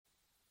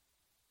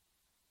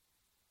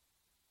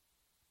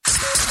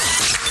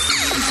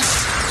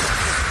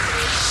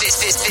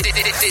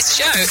This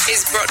show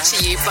is brought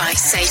to you by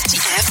Safety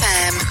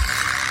FM.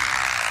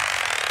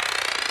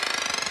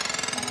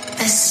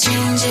 A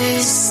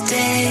stranger's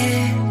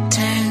stare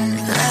turned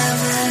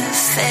love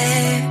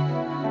affair.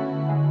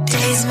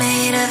 Days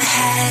made of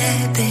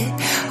habit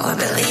or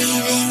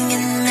believing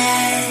in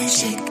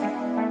magic.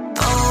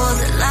 Bold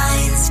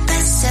lines,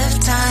 best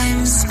of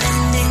times,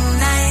 spending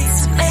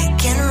nights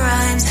making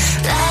rhymes.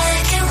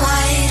 Black and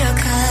white or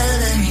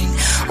coloring.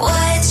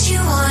 What you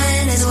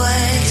want is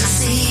what you'll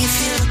see.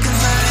 If you're looking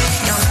for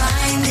it, you'll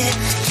find it.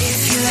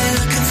 If you're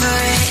looking for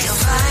it,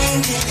 you'll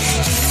find it.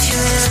 If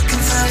you're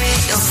looking for it,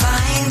 you'll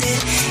find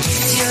it.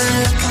 If you're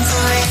looking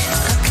for it,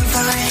 looking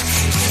for it.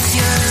 If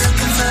you're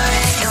looking for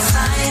it, you'll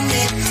find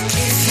it.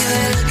 If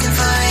you're looking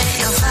for it,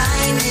 you'll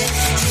find it.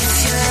 If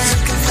you're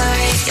looking for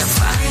it, you'll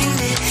find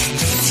it.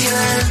 If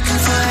you're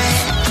looking for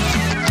it.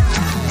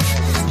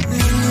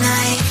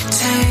 Midnight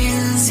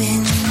turns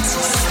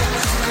into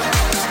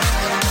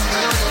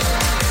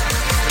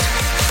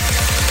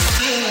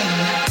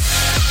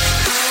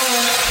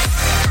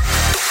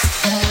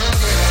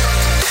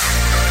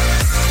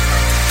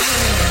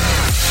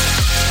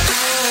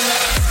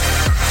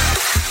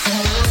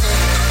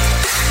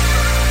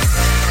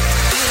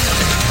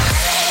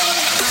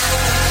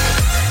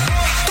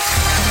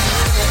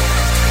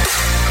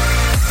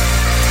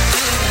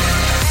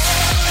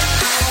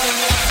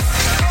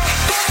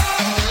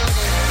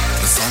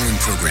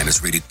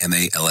is rated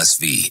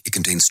MALSV. It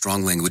contains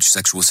strong language,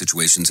 sexual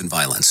situations, and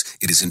violence.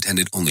 It is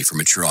intended only for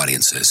mature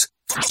audiences.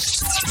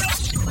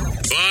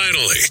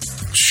 Finally,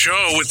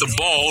 show with the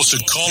balls to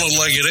call it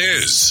like it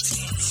is.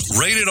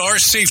 Rated R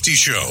Safety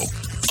Show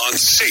on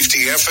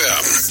Safety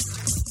FM.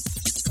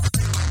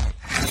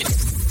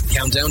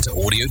 Countdown to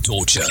audio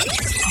torture.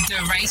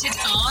 The Rated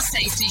R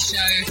Safety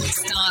Show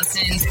starts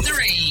in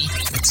 3,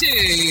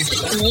 2,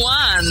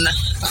 1.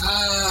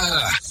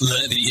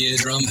 Let the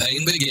eardrum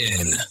pain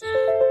begin.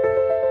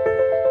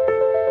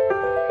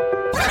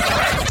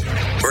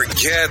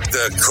 Forget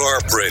the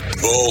corporate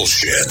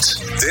bullshit.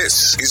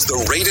 This is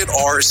the Rated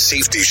R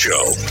Safety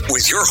Show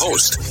with your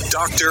host,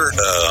 Dr.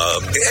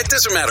 It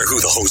doesn't matter who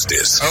the host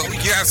is. Oh,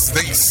 yes,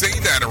 they say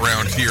that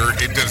around here.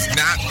 It does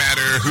not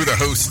matter who the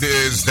host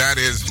is. That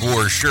is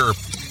for sure.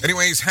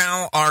 Anyways,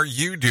 how are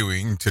you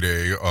doing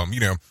today?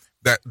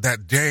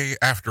 That day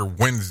after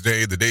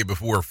Wednesday, the day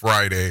before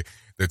Friday,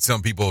 that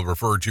some people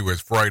refer to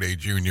as Friday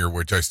Junior,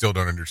 which I still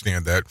don't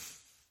understand that.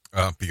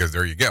 Because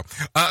there you go.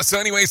 So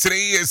anyways,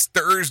 today is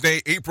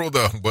Thursday, April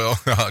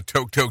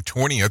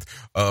 20th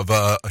of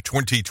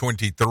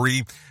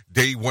 2023,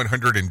 day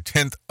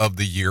 110th of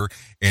the year,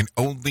 and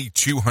only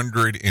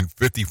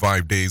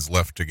 255 days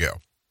left to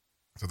go.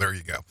 So there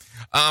you go.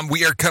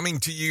 We are coming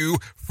to you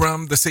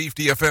from the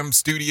Safety FM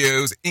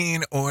studios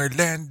in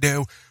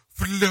Orlando,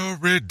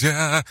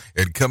 Florida,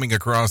 and coming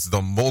across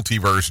the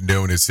multiverse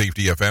known as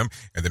Safety FM.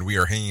 And then we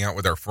are hanging out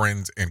with our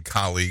friends and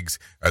colleagues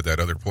at that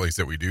other place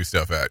that we do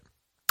stuff at.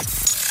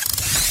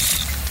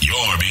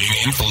 You're being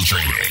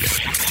infiltrated.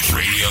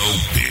 Radio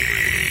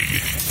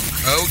Big.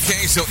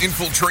 Okay, so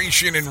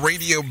infiltration and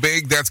Radio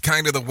Big, that's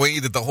kind of the way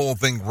that the whole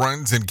thing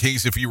runs, in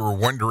case if you were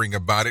wondering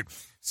about it.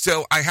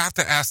 So I have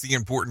to ask the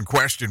important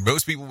question.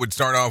 Most people would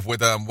start off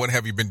with, what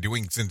have you been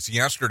doing since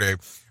yesterday?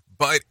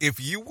 But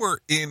if you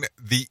were in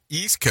the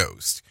East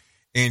Coast,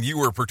 and you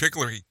were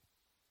particularly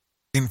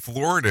in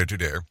Florida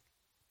today,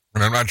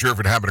 and I'm not sure if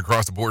it happened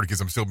across the board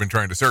because I'm still been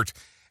trying to search,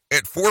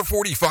 at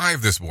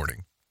 4:45 this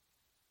morning,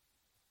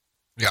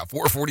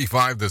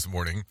 4:45 this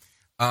morning,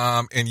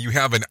 and you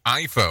have an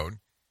iPhone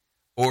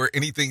or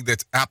anything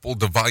that's Apple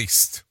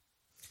deviced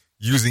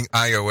using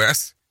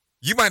iOS,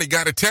 you might have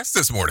got a test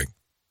this morning.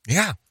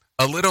 Yeah,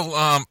 a little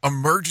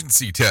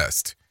emergency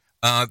test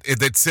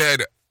that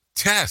said,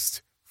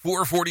 test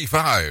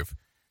 4:45,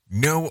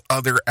 no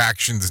other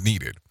actions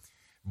needed.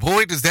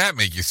 Boy, does that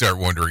make you start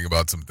wondering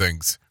about some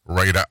things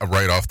right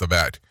off the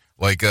bat.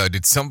 Like,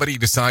 did somebody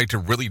decide to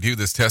really do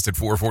this test at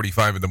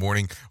 4:45 in the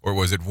morning, or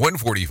was it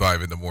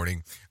 1:45 in the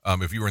morning?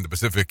 If you were in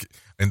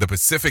the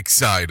Pacific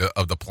side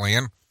of the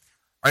plan,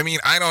 I mean,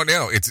 I don't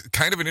know. It's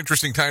kind of an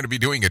interesting time to be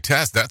doing a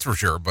test, that's for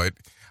sure. But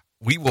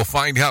we will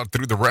find out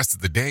through the rest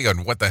of the day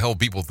on what the hell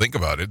people think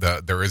about it.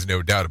 There is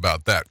no doubt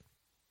about that.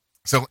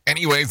 So,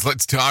 anyways,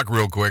 let's talk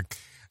real quick.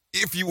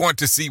 If you want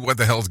to see what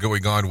the hell's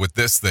going on with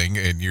this thing,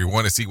 and you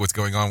want to see what's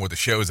going on with the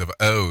shows of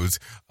O's,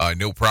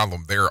 no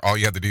problem there. All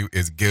you have to do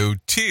is go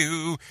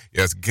to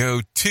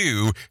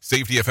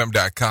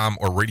safetyfm.com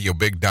or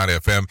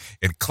radiobig.fm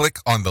and click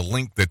on the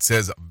link that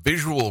says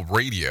visual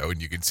radio,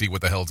 and you can see what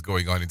the hell's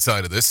going on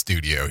inside of this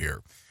studio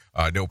here.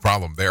 No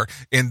problem there.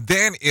 And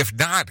then if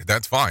not,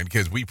 that's fine,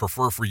 because we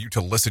prefer for you to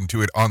listen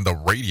to it on the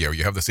radio.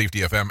 You have the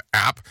Safety FM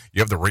app.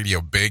 You have the Radio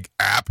Big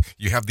app.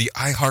 You have the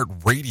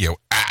iHeartRadio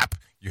app.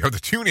 You have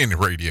the TuneIn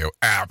Radio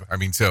app. I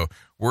mean, so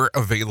we're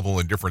available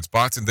in different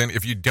spots. And then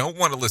if you don't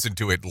want to listen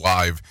to it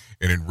live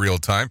and in real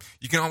time,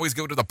 you can always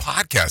go to the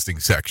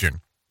podcasting section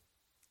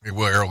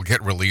where it'll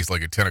get released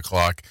like at 10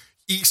 o'clock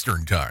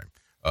Eastern time.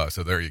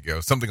 So there you go.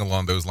 Something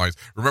along those lines.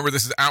 Remember,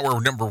 this is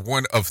hour number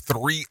 1 of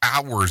 3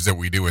 hours that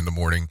we do in the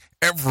morning,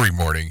 every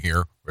morning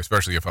here,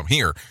 especially if I'm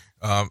here.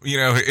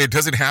 It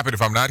doesn't happen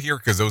if I'm not here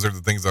because those are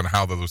the things on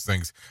how those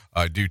things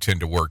do tend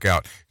to work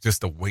out.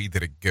 Just the way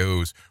that it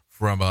goes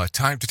from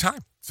time to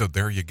time. So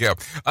there you go.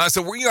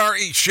 So we are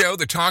a show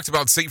that talks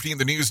about safety in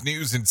the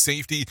news and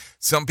safety.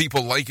 Some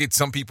people like it,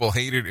 some people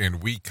hate it,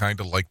 and we kind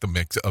of like the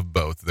mix of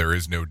both. There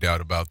is no doubt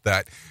about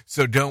that.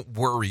 So don't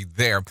worry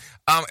there.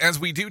 As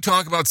we do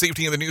talk about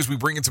safety in the news, we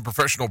bring in some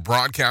professional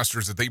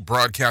broadcasters that they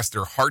broadcast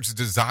their heart's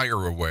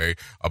desire away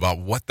about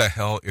what the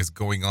hell is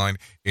going on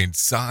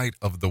inside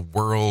of the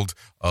world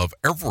of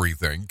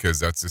everything, because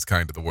that's just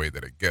kind of the way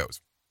that it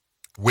goes.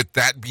 With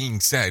that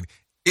being said,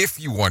 if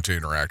you want to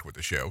interact with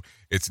the show,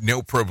 it's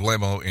no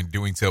problemo in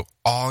doing so.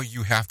 All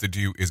you have to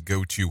do is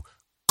go to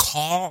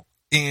Call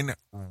In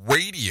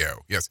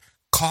Radio. Yes,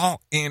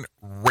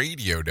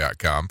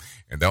 callinradio.com,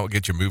 and that'll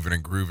get you moving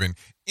and grooving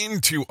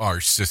into our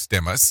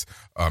systemus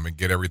and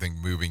get everything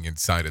moving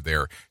inside of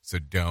there. So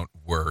don't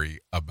worry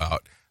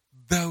about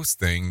those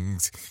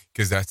things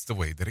because that's the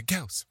way that it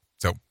goes.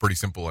 So pretty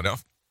simple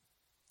enough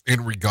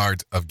in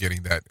regards of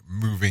getting that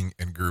moving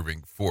and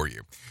grooving for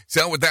you.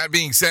 So with that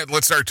being said,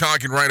 let's start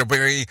talking right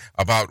away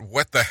about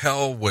what the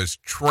hell was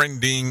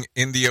trending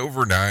in the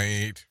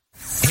overnight.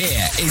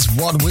 Here is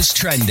what was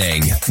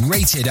trending.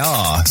 Rated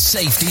R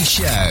Safety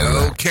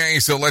Show. Okay,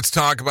 so let's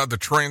talk about the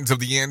trends of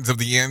the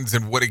ends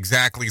and what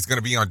exactly is going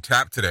to be on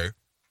tap today.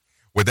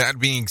 With that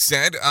being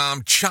said,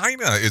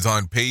 China is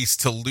on pace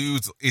to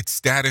lose its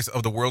status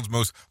of the world's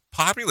most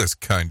populous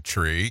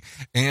country,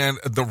 and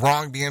the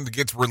wrong man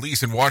gets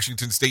released in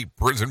Washington State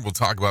Prison. We'll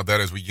talk about that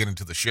as we get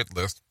into the shit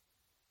list.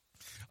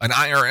 An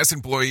IRS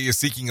employee is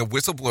seeking a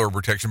whistleblower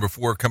protection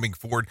before coming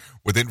forward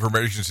with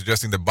information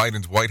suggesting that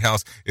Biden's White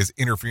House is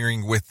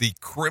interfering with the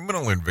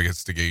criminal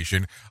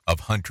investigation of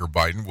Hunter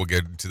Biden. We'll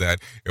get into that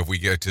if we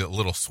get to a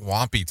little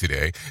swampy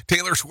today.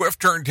 Taylor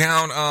Swift turned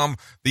down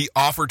the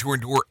offer to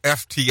endure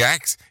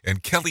FTX,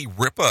 and Kelly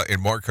Ripa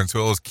and Mark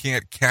Consuelos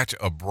can't catch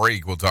a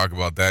break. We'll talk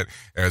about that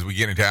as we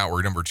get into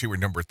hour number 2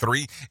 and number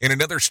 3. And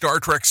another Star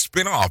Trek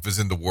spinoff is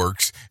in the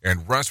works,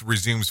 and Russ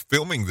resumes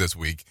filming this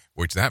week,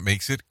 which that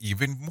makes it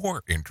even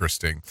more interesting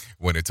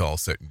when it's all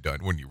said and done,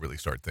 when you really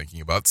start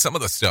thinking about some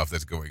of the stuff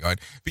that's going on.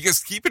 Because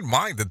keep in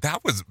mind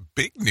that was a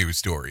big news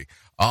story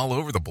all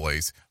over the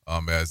place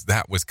as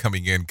that was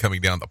coming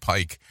down the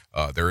pike.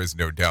 There is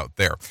no doubt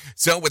there.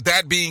 So with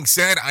that being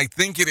said, I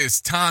think it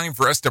is time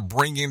for us to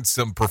bring in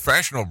some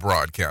professional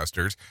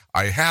broadcasters.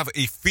 I have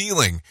a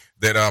feeling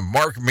that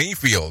Mark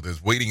Mayfield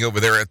is waiting over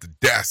there at the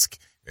desk,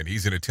 and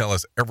he's going to tell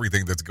us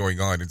everything that's going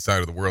on inside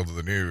of the world of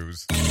the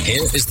news.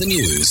 Here is the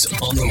news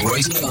on the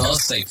Rated R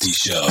Safety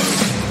Show.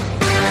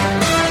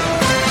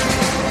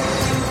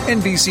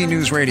 NBC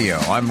News Radio,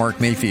 I'm Mark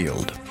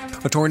Mayfield.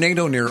 A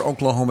tornado near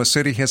Oklahoma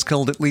City has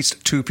killed at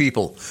least 2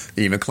 people.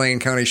 The McLean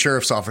County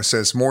Sheriff's Office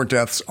says more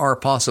deaths are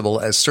possible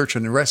as search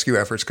and rescue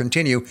efforts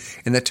continue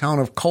in the town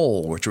of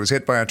Cole, which was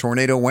hit by a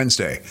tornado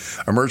Wednesday.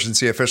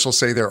 Emergency officials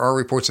say there are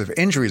reports of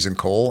injuries in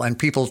Cole and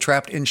people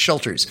trapped in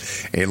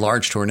shelters. A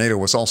large tornado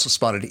was also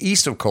spotted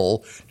east of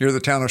Cole near the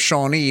town of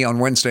Shawnee on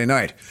Wednesday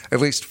night. At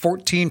least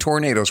 14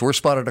 tornadoes were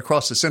spotted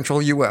across the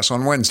central U.S.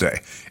 on Wednesday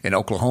in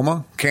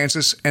Oklahoma,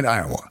 Kansas, and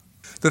Iowa.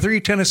 The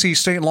 3 Tennessee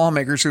state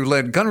lawmakers who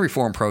led gun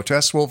reform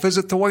protests will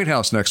visit the White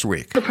House next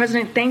week. The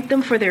president thanked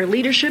them for their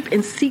leadership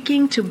in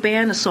seeking to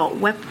ban assault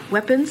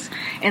weapons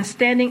and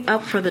standing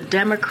up for the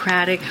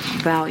democratic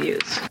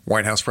values.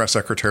 White House Press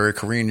Secretary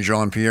Karine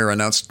Jean-Pierre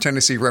announced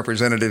Tennessee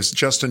Representatives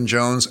Justin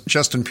Jones,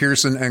 Justin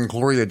Pearson, and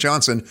Gloria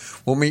Johnson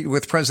will meet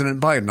with President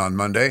Biden on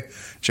Monday.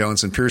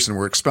 Jones and Pearson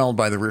were expelled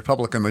by the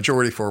Republican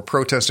majority for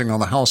protesting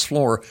on the House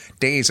floor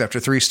days after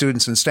 3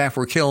 students and staff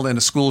were killed in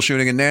a school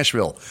shooting in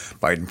Nashville.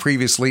 Biden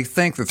previously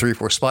thanked the 3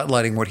 for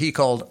spotlighting what he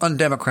called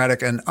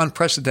undemocratic and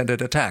unprecedented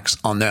attacks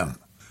on them.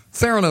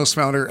 Theranos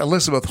founder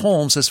Elizabeth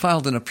Holmes has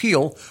filed an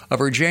appeal of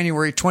her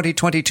January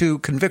 2022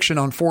 conviction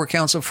on 4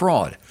 counts of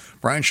fraud.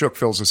 Brian Shook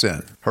fills us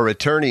in. Her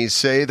attorneys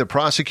say the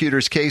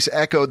prosecutor's case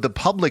echoed the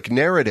public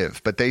narrative,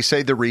 but they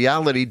say the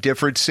reality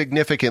differed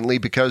significantly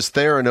because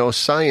Theranos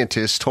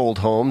scientists told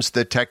Holmes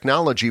the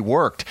technology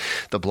worked.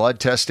 The blood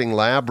testing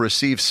lab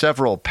received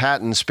several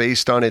patents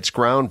based on its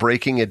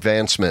groundbreaking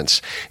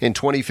advancements. In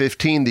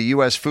 2015, the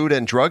U.S. Food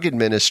and Drug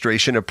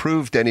Administration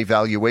approved an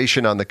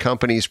evaluation on the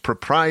company's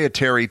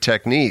proprietary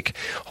technique.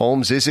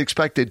 Holmes is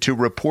expected to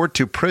report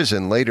to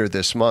prison later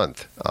this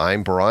month.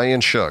 I'm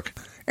Brian Shook.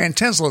 And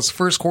Tesla's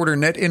first quarter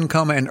net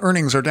income and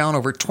earnings are down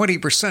over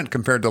 20%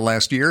 compared to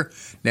last year.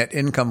 Net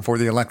income for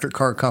the electric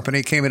car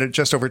company came in at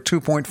just over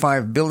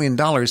 $2.5 billion,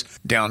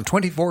 down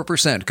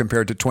 24%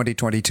 compared to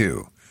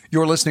 2022.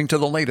 You're listening to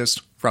the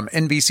latest from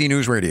NBC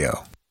News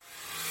Radio.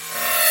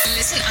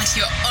 Listen at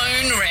your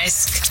own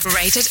risk.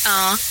 Rated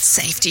R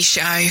Safety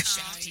Show.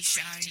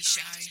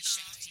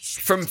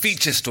 From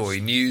Feature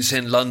Story News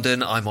in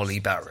London, I'm Ollie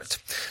Barrett.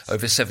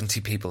 Over 70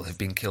 people have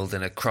been killed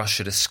in a crush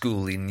at a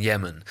school in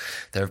Yemen.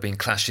 There have been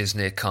clashes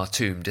near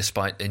Khartoum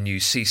despite a new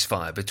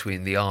ceasefire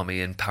between the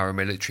army and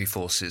paramilitary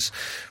forces.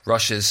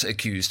 Russia's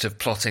accused of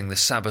plotting the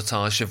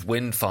sabotage of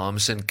wind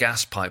farms and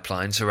gas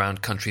pipelines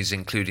around countries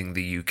including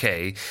the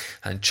UK,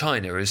 and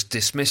China is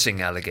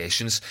dismissing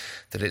allegations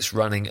that it's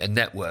running a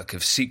network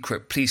of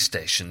secret police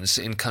stations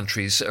in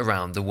countries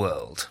around the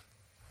world.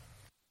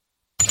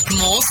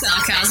 More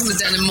sarcasm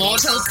than a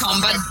Mortal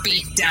Kombat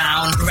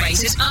beatdown.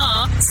 Rated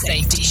R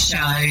Safety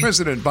Show.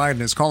 President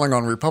Biden is calling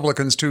on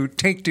Republicans to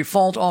take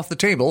default off the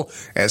table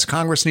as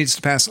Congress needs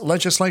to pass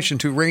legislation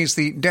to raise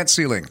the debt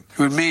ceiling. It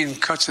would mean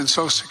cuts in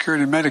Social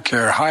Security and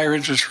Medicare, higher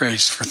interest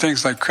rates for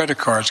things like credit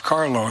cards,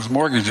 car loans,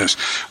 mortgages.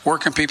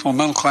 Working people,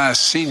 middle-class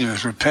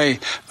seniors would pay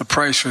the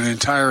price for the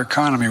entire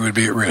economy would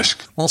be at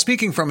risk. While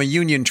speaking from a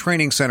union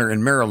training center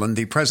in Maryland,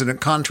 the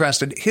president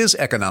contrasted his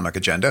economic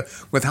agenda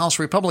with House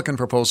Republican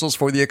proposals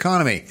for the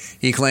economy.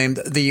 He claimed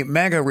the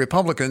MAGA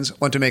Republicans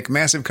want to make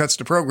massive cuts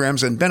to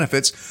programs and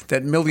benefits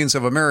that millions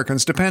of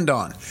Americans depend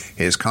on.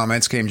 His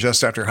comments came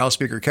just after House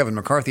Speaker Kevin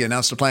McCarthy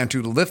announced a plan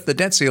to lift the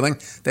debt ceiling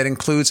that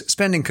includes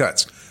spending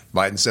cuts.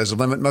 Biden says the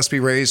limit must be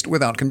raised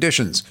without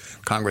conditions.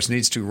 Congress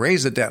needs to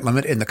raise the debt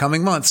limit in the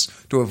coming months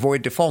to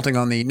avoid defaulting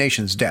on the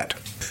nation's debt.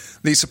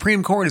 The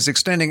Supreme Court is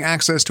extending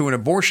access to an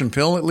abortion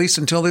pill at least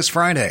until this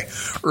Friday.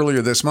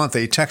 Earlier this month,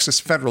 a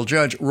Texas federal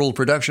judge ruled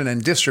production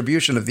and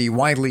distribution of the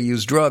widely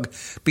used drug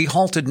be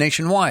halted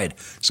nationwide,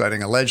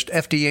 citing alleged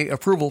FDA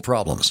approval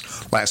problems.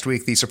 Last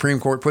week, the Supreme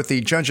Court put the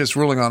judge's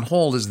ruling on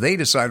hold as they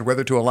decide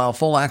whether to allow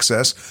full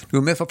access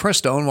to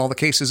mifepristone while the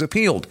case is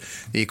appealed.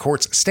 The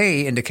court's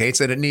stay indicates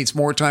that it needs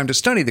more time to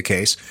study the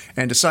case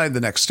and decide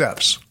the next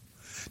steps.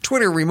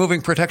 Twitter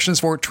removing protections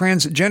for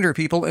transgender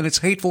people in its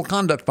hateful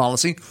conduct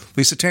policy.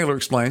 Lisa Taylor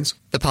explains.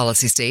 The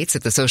policy states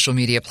that the social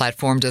media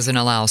platform doesn't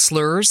allow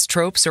slurs,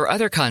 tropes, or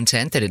other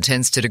content that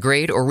intends to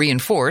degrade or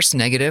reinforce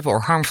negative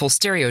or harmful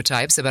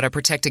stereotypes about a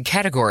protected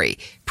category.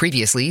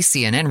 Previously,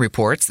 CNN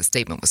reports the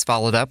statement was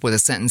followed up with a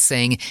sentence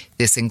saying,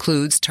 "This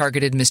includes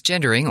targeted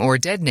misgendering or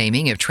dead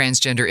naming of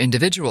transgender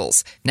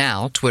individuals."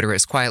 Now, Twitter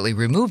has quietly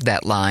removed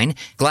that line.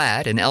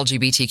 GLAAD, an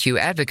LGBTQ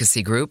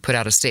advocacy group, put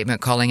out a statement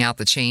calling out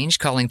the change,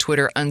 calling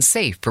Twitter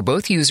unsafe for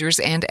both users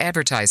and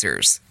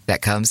advertisers.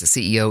 That comes as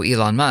CEO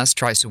Elon Musk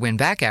tries to win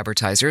back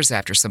advertisers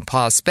after some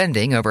paused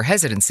spending over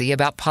hesitancy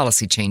about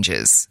policy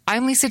changes.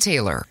 I'm Lisa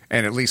Taylor.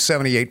 And at least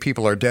 78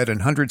 people are dead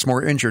and hundreds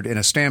more injured in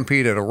a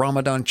stampede at a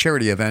Ramadan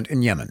charity event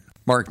in Yemen.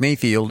 Mark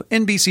Mayfield,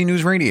 NBC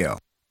News Radio.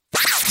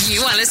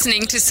 You are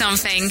listening to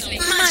something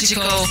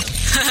magical.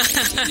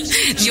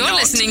 You're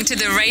listening to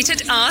the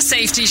Rated R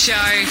Safety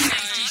Show.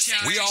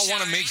 We all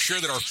want to make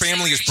sure that our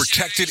family is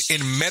protected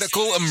in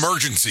medical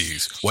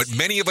emergencies. What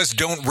many of us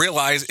don't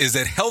realize is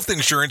that health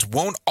insurance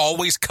won't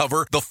always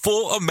cover the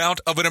full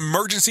amount of an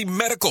emergency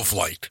medical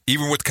flight.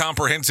 Even with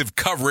comprehensive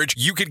coverage,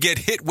 you could get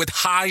hit with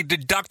high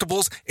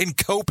deductibles and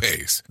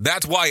copays.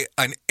 That's why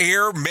an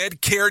Air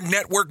Medcare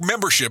Network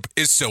membership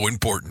is so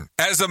important.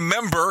 As a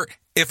member,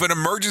 if an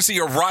emergency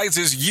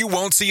arises, you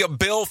won't see a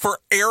bill for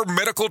air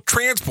medical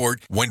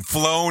transport when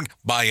flown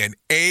by an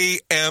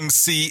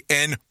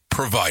AMCN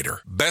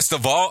provider. Best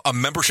of all, a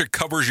membership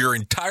covers your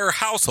entire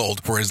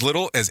household for as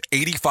little as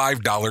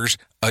 $85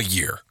 a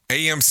year.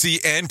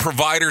 AMCN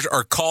providers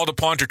are called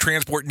upon to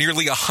transport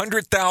nearly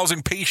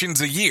 100,000 patients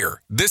a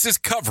year. This is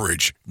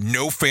coverage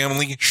no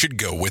family should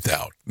go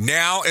without.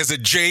 Now, as a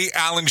Jay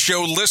Allen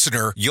Show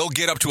listener, you'll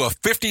get up to a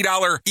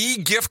 $50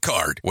 e-gift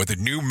card with a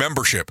new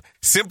membership.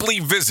 Simply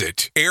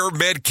visit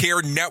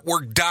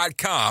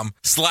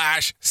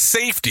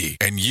airmedcarenetwork.com/safety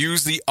and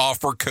use the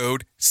offer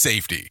code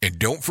SAFETY. And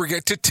don't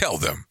forget to tell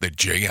them that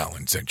Jay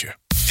Allen sent you.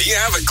 Do you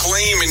have a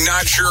claim and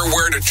not sure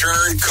where to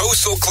turn?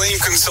 Coastal Claim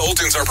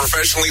Consultants are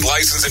professionally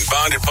licensed and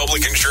bonded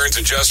public insurance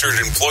adjusters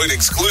employed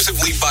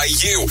exclusively by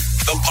you,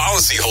 the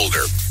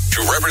policyholder,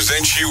 to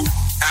represent you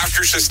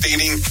after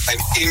sustaining an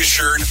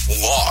insured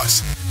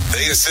loss.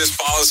 They assist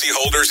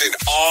policyholders in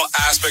all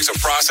aspects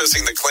of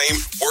processing the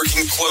claim,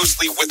 working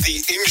closely with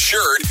the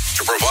insured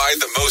to provide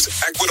the most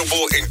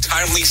equitable and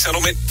timely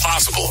settlement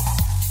possible.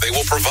 They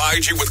will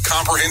provide you with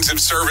comprehensive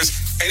service,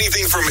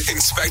 anything from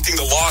inspecting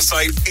the loss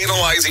site,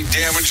 analyzing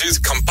damages,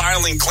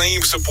 compiling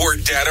claim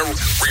support data,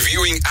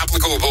 reviewing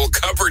applicable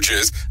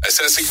coverages,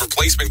 assessing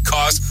replacement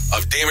costs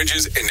of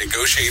damages, and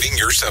negotiating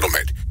your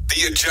settlement.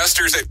 The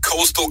adjusters at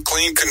Coastal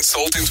Claim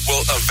Consultants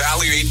will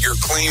evaluate your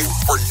claim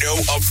for no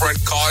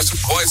upfront cost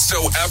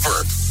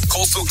whatsoever.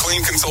 Coastal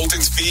Claim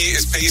Consultants' fee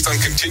is based on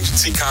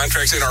contingency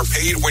contracts and are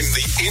paid when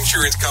the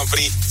insurance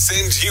company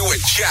sends you a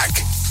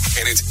check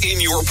and it's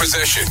in your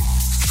possession.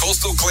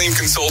 Coastal Claim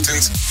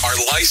Consultants are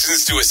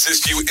licensed to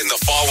assist you in the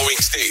following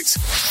states: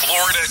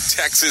 Florida,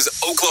 Texas,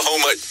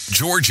 Oklahoma,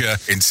 Georgia,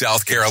 and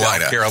South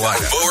Carolina. For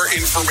more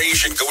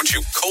information, go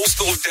to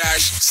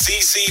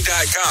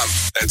coastal-cc.com.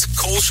 That's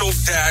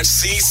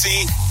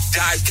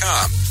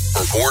coastal-cc.com.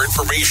 For more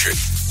information,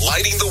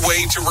 lighting the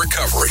way to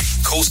recovery.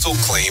 Coastal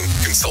Claim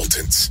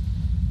Consultants.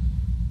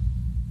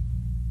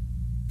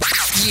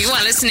 You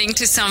are listening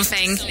to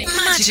something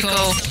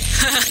magical.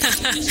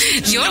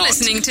 You're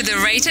listening to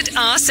the Rated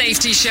R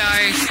Safety Show.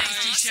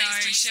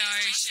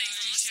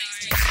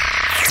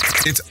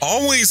 It's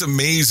always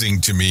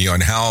amazing to me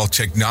on how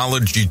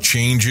technology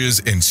changes,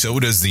 and so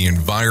does the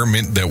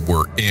environment that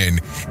we're in.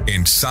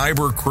 And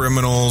cyber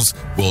criminals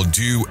will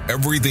do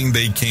everything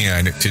they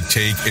can to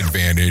take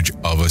advantage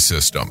of a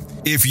system.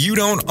 If you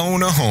don't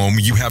own a home,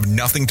 you have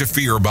nothing to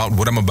fear about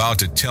what I'm about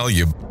to tell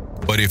you.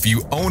 But if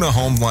you own a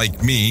home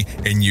like me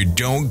and you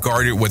don't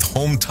guard it with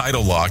home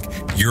title lock,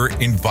 you're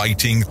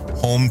inviting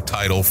home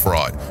title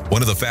fraud.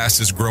 One of the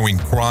fastest growing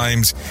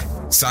crimes.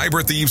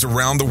 Cyber thieves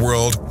around the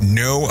world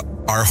know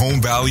our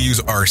home values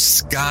are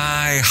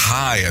sky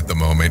high at the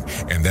moment,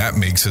 and that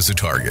makes us a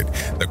target.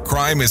 The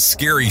crime is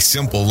scary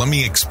simple. Let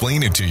me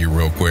explain it to you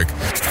real quick.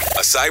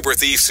 A cyber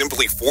thief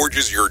simply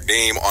forges your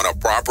name on a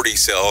property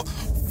sale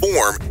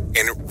form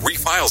and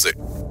refiles it.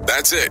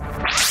 That's it.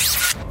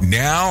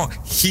 Now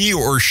he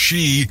or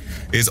she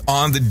is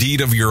on the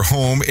deed of your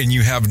home and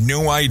you have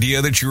no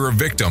idea that you're a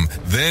victim.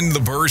 Then the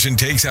person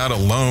takes out a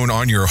loan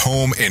on your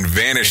home and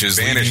vanishes,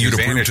 leaving you to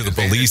prove to the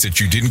police that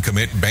you didn't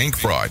commit bank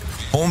fraud.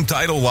 Home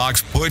Title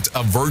Locks puts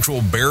a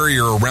virtual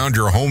barrier around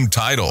your home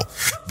title.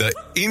 The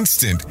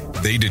instant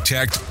they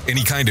detect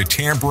any kind of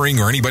tampering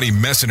or anybody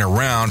messing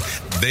around,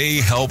 they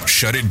help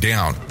shut it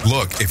down.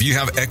 Look, if you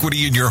have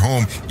equity in your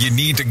home, you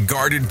need to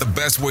guard it the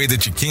best way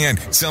that you can.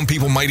 Some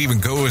people might even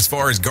go as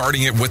far as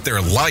guarding it with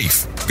their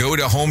life. Go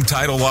to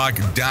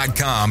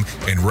HometitleLock.com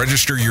and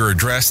register your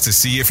address to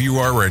see if you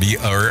already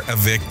are a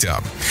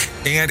victim.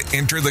 And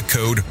enter the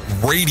code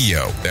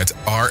RADIO. That's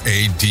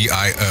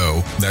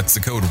RADIO. That's the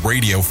code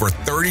RADIO for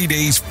 30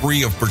 days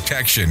free of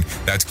protection.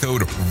 That's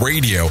code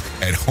RADIO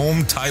at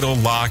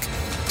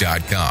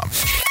HometitleLock.com.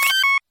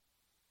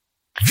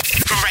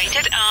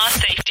 Rated R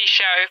Safety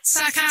Show.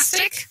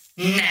 Sarcastic?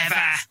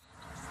 Never.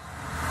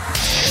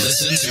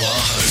 Listen to our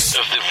host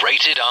of the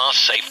Rated R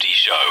Safety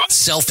Show.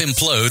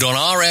 self-implode on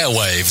our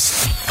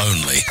airwaves,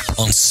 only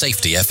on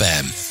Safety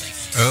FM.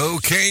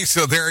 Okay,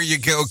 so there you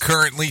go.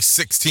 Currently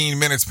 16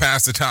 minutes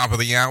past the top of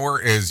the hour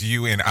as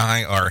you and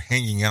I are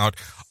hanging out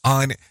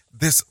on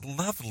this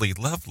lovely,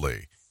 what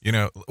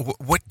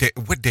day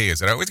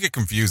is it? I always get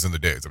confused on the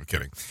days. I'm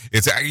kidding.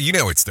 It's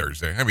it's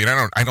Thursday. I mean,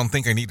 I don't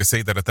think I need to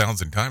say that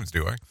 1,000 times,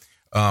 do I?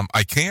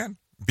 I can,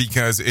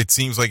 because it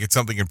seems like it's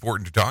something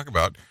important to talk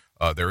about.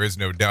 There is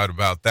no doubt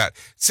about that.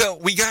 So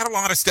we got a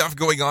lot of stuff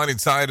going on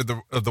inside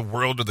of the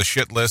world of the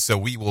shit list. So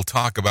we will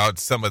talk about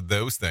some of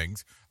those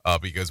things,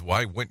 because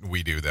why wouldn't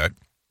we do that?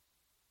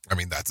 I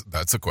mean,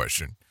 that's a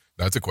question.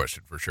 That's a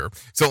question for sure.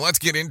 So let's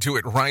get into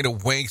it right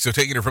away. So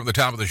taking it from the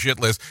top of the shit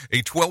list,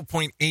 a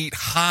 12.8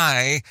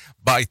 high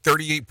by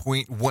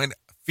 38.1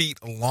 feet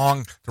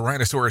long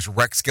Tyrannosaurus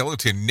Rex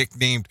skeleton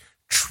nicknamed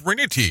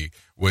Trinity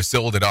was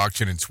sold at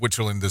auction in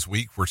Switzerland this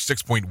week for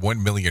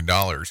 $6.1 million.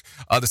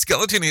 The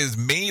skeleton is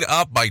made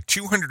up by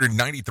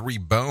 293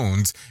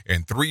 bones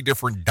and three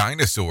different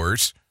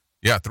dinosaurs.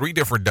 Yeah, three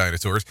different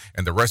dinosaurs,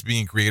 and the rest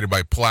being created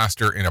by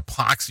plaster and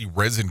epoxy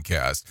resin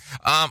cast.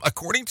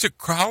 According to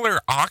Crawler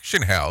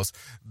Auction House,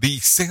 the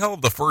sale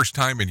the first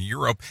time in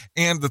Europe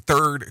and the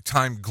third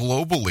time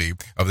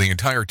globally of the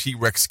entire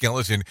T-Rex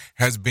skeleton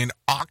has been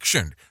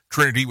auctioned.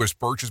 Trinity was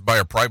purchased by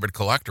a private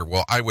collector.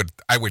 Well, I would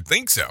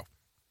think so.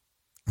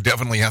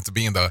 Definitely have to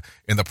be in the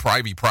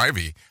privy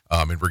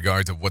in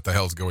regards of what the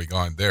hell's going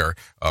on there.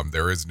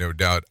 There is no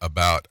doubt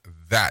about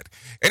that.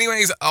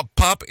 Anyways, a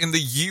pup in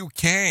the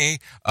UK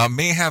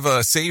may have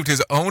saved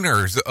his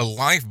owner's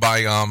life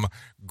by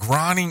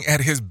groaning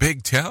at his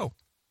big toe.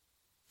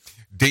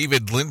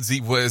 David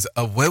Lindsay was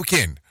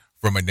awoken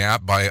from a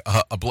nap by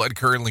a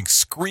blood-curdling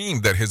scream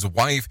that his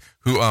wife,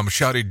 who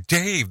shouted,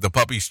 "Dave, the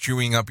puppy's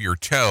chewing up your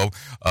toe."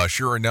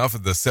 Sure enough,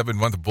 the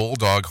 7-month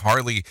bulldog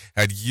Harley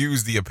had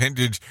used the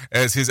appendage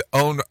as his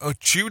own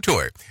chew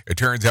toy. It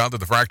turns out that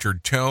the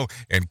fractured toe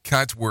and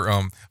cuts were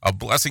a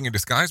blessing in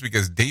disguise,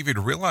 because David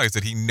realized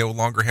that he no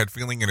longer had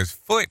feeling in his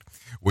foot,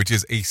 which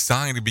is a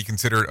sign to be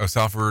considered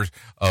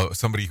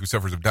somebody who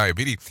suffers of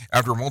diabetes.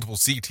 After multiple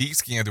CT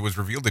scans, it was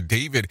revealed that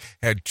David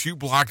had 2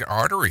 blocked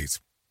arteries,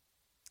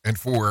 and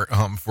for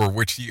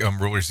which he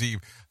will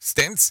receive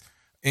stents,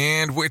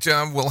 and which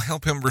will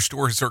help him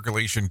restore his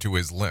circulation to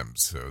his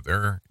limbs. So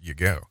there you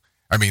go.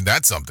 I mean,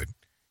 that's something.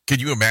 Can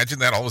you imagine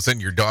that all of a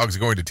sudden your dog's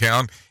going to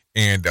town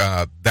and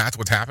that's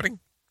what's happening?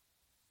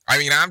 I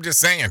mean, I'm just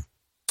saying.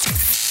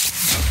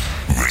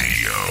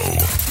 Radio.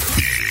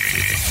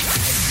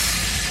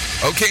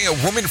 Okay, a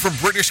woman from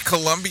British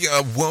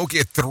Columbia woke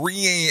at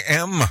 3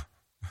 a.m.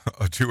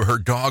 to her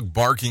dog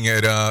barking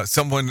at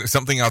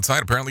something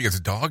outside. Apparently it's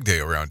dog day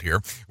around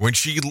here. When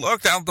she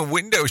looked out the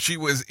window, she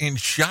was in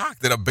shock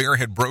that a bear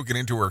had broken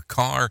into her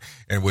car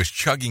and was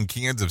chugging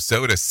cans of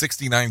soda,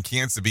 69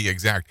 cans to be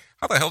exact.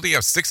 How the hell do you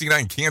have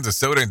 69 cans of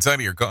soda inside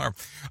of your car?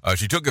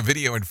 She took a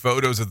video and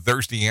photos of the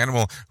thirsty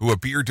animal, who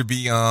appeared to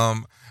be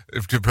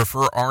to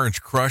prefer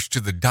Orange Crush to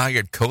the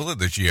Diet Cola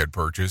that she had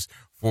purchased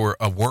for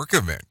a work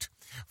event.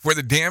 For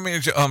the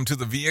damage to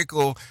the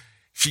vehicle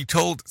She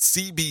told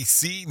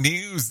CBC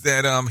News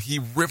that he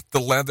ripped the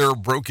leather,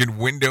 broken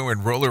window,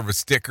 and roller of a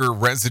sticker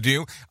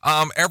residue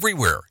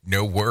everywhere.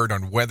 No word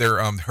on whether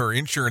her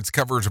insurance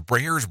covers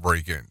Breyer's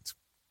break-ins.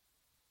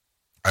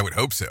 I would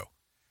hope so.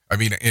 I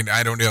mean, and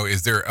I don't know,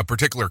 is there a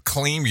particular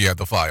claim you have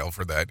to file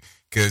for that?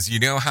 Because you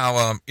know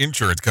how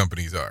insurance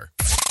companies are.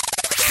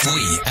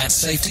 We at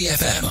Safety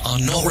FM are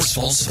not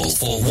responsible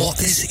for what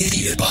this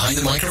idiot behind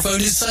the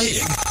microphone is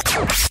saying.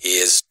 He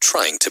is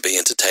trying to be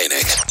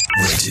entertaining.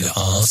 Rated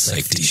R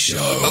Safety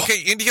Show.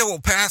 Okay, India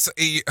will pass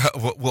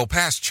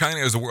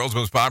China as the world's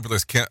most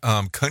populous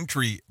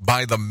country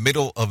by the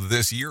middle of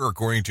this year,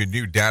 according to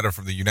new data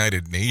from the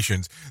United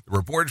Nations. The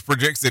report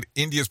predicts that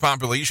India's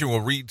population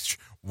will reach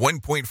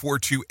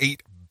 1.428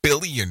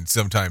 billion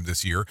sometime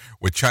this year,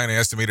 with China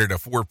estimated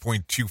at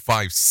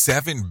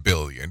 4.257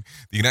 billion.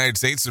 The United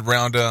States is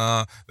around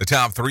the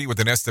top three with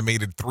an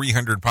estimated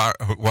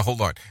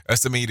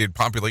estimated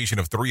population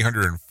of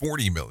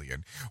 340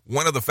 million.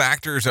 One of the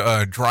factors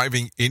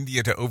driving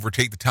India to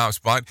overtake the top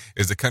spot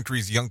is the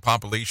country's young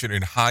population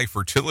and high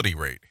fertility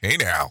rate. Hey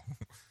now.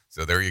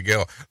 So there you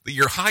go.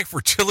 Your high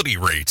fertility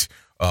rate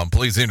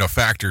plays in a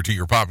factor to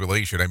your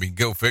population. I mean,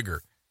 go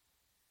figure.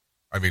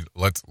 I mean,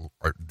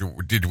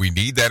 did we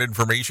need that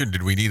information?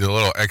 Did we need a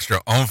little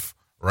extra oomph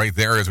right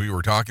there as we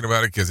were talking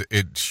about it? Because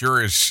it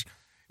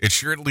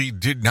surely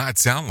did not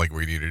sound like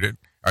we needed it.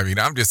 I mean,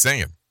 I'm just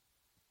saying,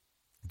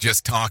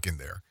 just talking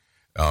there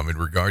in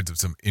regards of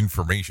some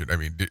information. I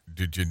mean,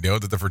 did you know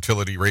that the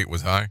fertility rate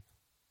was high?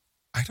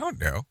 I don't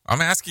know. I'm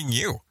asking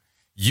you.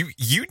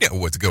 You know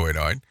what's going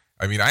on.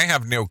 I mean, I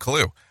have no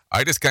clue.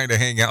 I just kind of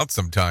hang out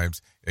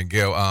sometimes and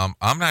go,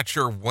 I'm not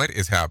sure what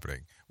is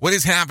happening. What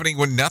is happening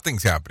when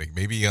nothing's happening?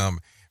 Maybe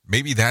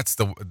that's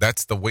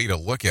the way to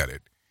look at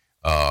it.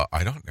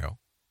 I don't know.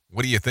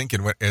 What are you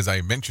thinking as I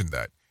mentioned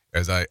that?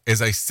 As I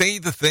say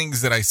the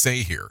things that I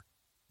say here,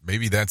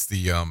 maybe that's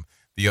the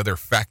other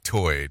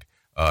factoid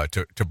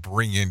to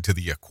bring into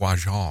the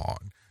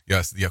equation.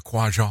 Yes, the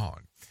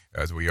equation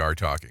as we are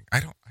talking. I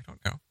don't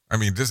know. I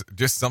mean,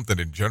 just something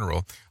in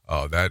general.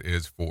 That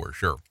is for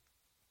sure.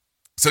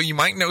 So you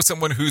might know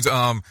someone who's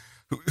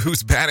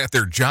bad at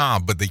their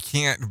job, but they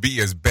can't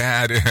be as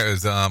bad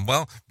as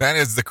bad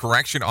as the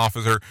correction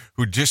officer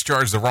who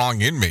discharged the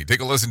wrong inmate. Take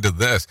a listen to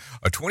this.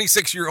 A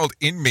 26-year-old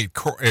inmate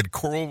at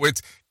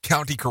Coralwitz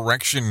County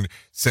Correction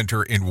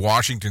Center in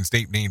Washington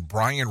State named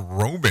Brian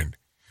Roman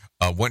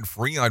went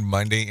free on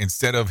Monday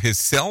instead of his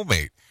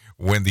cellmate.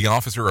 When the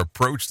officer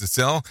approached the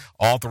cell,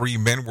 all three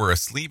men were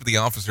asleep. The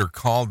officer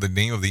called the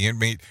name of the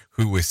inmate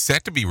who was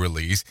set to be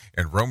released,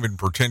 and Roman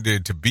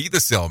pretended to be the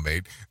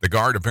cellmate. The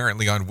guard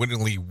apparently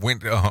unwittingly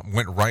went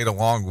right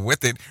along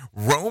with it.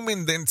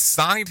 Roman then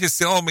signed his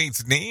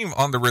cellmate's name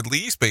on the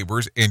release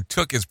papers and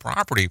took his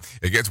property.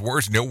 It gets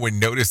worse. No one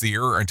noticed the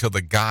error until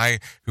the guy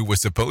who was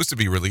supposed to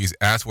be released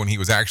asked when he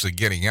was actually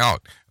getting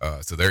out.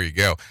 So there you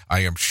go.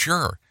 I am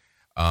sure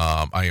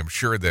that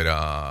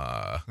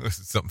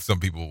some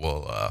people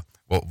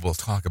will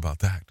talk about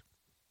that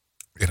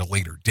at a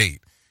later date,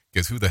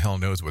 because who the hell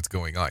knows what's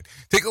going on.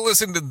 Take a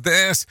listen to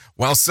this.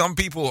 While some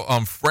people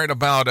fret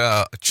about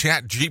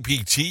Chat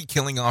GPT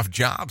killing off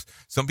jobs,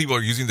 some people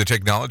are using the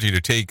technology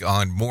to take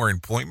on more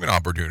employment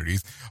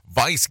opportunities.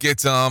 Vice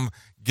get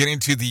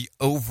into the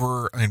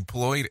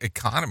overemployed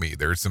economy.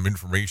 There's some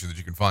information that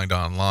you can find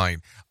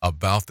online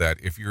about that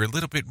if you're a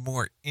little bit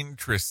more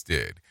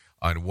interested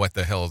on what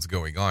the hell is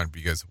going on,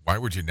 because why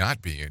would you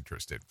not be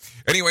interested?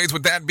 Anyways,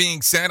 with that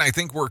being said, I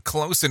think we're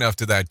close enough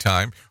to that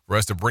time for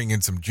us to bring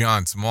in some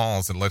John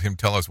Smalls and let him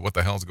tell us what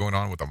the hell's going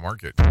on with the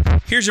market.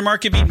 Here's your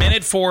Market Beat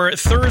Minute for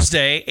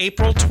Thursday,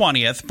 April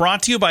 20th,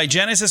 brought to you by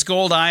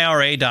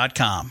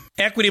GenesisGoldIRA.com.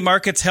 Equity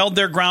markets held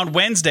their ground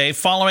Wednesday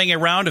following a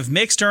round of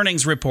mixed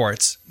earnings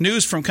reports.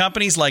 News from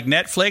companies like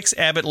Netflix,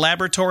 Abbott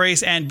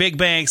Laboratories, and big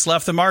banks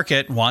left the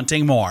market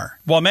wanting more.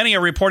 While many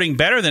are reporting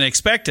better than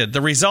expected, the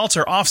results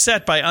are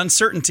offset by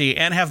uncertainty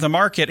and have the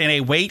market in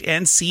a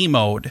wait-and-see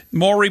mode.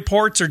 More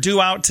reports are due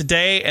out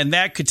today, and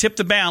that could tip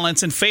the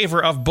balance in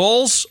favor of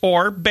bulls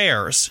or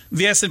bears.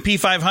 The S&P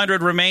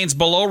 500 remains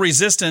below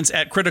resistance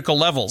at critical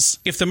levels.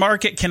 If the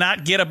market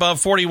cannot get above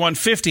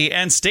 4150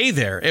 and stay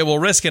there, it will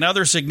risk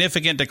another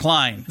significant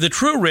decline. The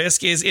true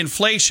risk is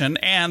inflation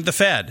and the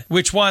Fed,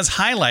 which was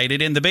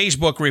highlighted in the Beige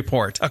Book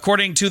report.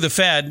 According to the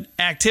Fed,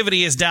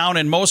 activity is down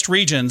in most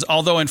regions,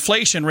 although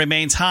inflation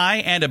remains high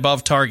and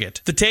above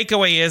target. The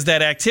takeaway is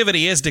that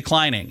activity is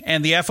declining,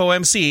 and the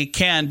FOMC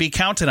can be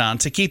counted on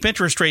to keep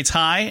interest rates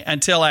high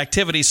until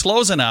activity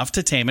slows enough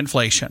to tame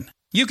inflation.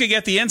 You can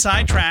get the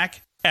inside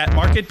track at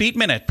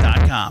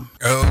MarketBeatMinute.com.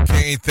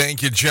 Okay,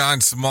 thank you, John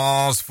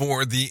Smalls,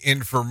 for the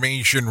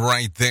information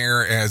right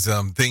there as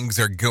things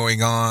are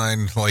going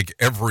on like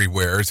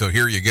everywhere. So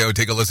here you go.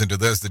 Take a listen to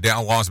this. The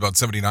Dow lost about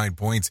 79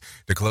 points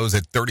to close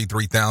at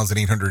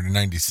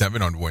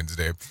 33,897 on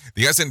Wednesday.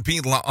 The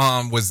S&P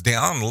was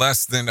down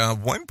less than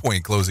 1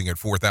 point, closing at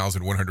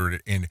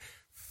 4,150.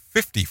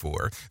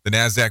 54. The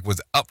NASDAQ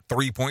was up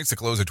 3 points to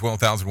close at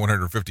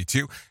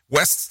 12,152.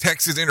 West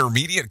Texas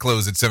Intermediate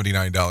closed at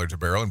 $79 a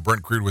barrel, and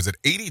Brent crude was at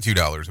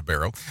 $82 a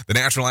barrel. The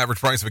national average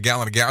price of a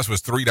gallon of gas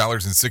was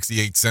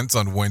 $3.68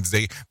 on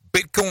Wednesday.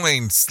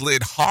 Bitcoin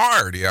slid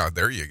hard. Yeah,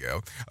 there you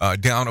go.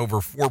 Down over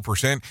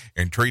 4%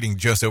 and trading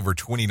just over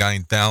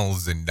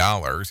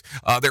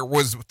 $29,000. There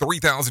was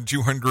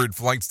 3,200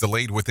 flights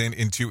delayed within,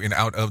 into, and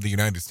out of the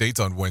United States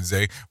on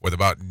Wednesday, with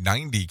about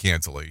 90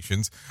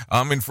 cancellations.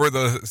 And for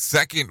the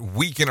second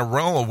week in a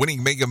row, a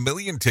winning Mega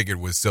Million ticket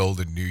was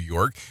sold in New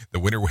York. The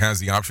winner has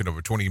the option of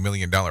a $20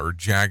 million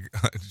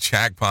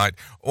jackpot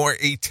or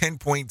a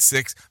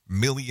 $10.6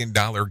 million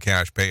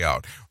cash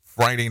payout.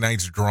 Friday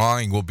night's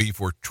drawing will be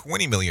for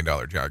 $20 million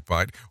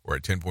jackpot or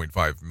a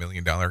 $10.5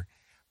 million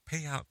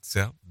payout.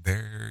 So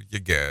there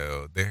you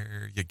go.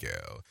 There you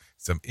go.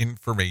 Some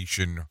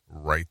information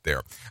right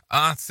there.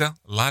 So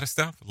a lot of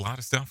stuff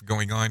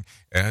going on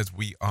as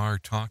we are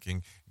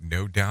talking.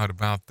 No doubt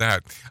about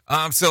that.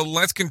 So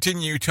let's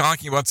continue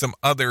talking about some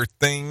other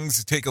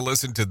things. Take a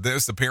listen to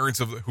this. The parents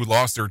who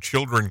lost their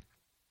children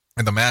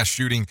in the mass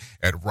shooting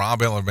at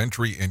Robb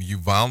Elementary in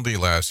Uvalde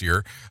last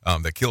year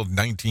that killed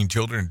 19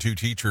 children and 2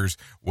 teachers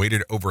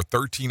waited over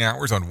 13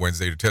 hours on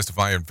Wednesday to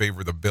testify in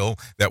favor of the bill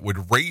that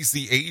would raise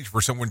the age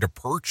for someone to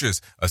purchase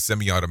a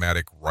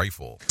semi-automatic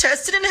rifle.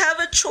 Tested and have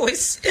a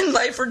choice in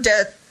life or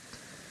death.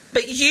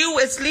 But you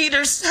as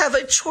leaders have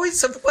a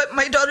choice of what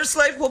my daughter's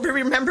life will be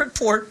remembered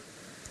for.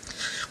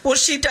 Will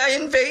she die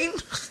in vain,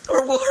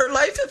 or will her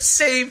life have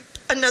saved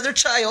another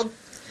child,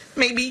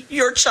 maybe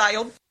your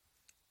child?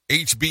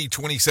 HB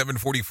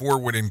 2744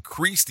 would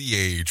increase the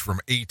age from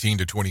 18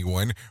 to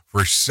 21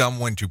 for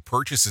someone to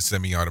purchase a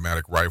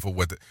semi-automatic rifle,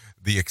 with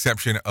the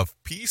exception of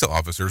peace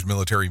officers,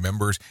 military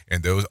members,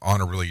 and those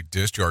honorably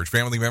discharged.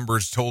 Family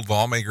members told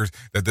lawmakers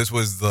that this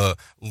was the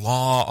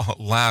law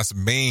last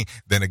May,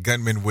 then a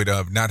gunman would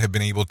not have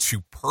been able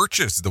to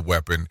purchase the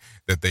weapon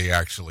that they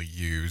actually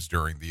used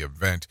during the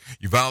event.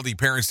 Uvalde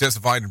parents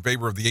testified in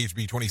favor of the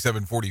HB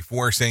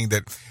 2744, saying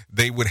that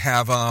they would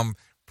have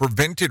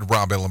prevented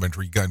Robb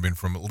Elementary gunman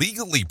from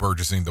legally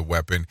purchasing the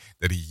weapon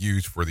that he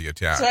used for the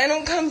attack. So I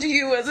don't come to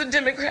you as a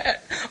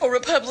Democrat or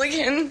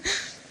Republican.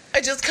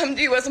 I just come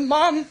to you as a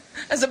mom,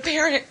 as a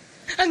parent.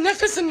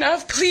 Enough is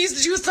enough.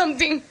 Please do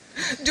something.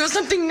 Do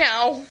something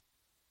now.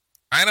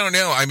 I don't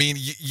know. I mean,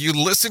 you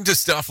listen to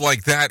stuff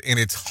like that and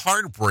it's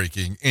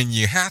heartbreaking, and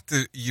you have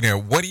to,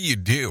 what do you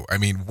do? I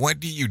mean,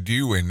 what do you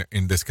do in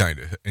this kind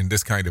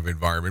of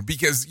environment?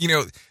 Because,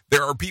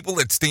 there are people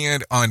that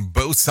stand on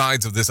both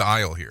sides of this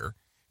aisle here.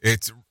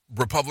 It's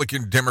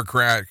Republican,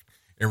 Democrat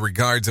in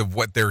regards of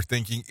what they're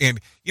thinking. And,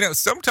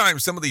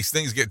 sometimes some of these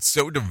things get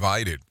so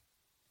divided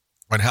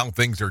on how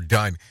things are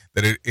done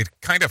that it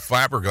kind of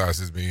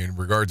flabbergasts me in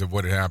regards of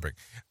what is happening.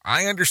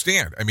 I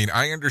understand. I mean,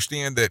 I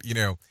understand that,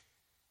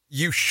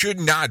 you should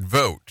not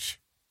vote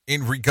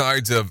in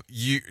regards of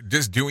you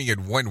just doing it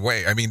one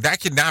way. I mean,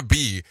 that cannot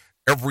be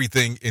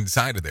everything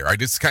inside of there. I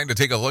just kind of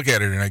take a look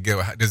at it and I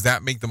go, does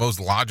that make the most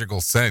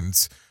logical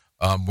sense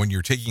when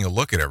you're taking a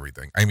look at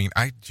everything? I mean,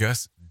 I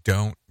just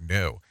don't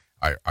know.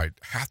 I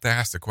have to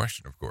ask the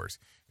question, of course,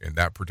 in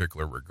that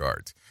particular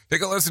regards.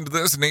 Take a listen to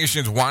this. The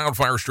nation's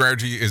wildfire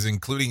strategy is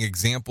including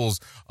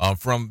examples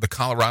from the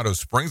Colorado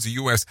Springs. The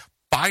U.S.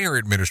 Fire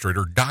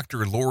Administrator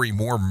Dr. Lori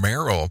Moore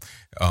Merrill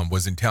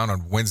was in town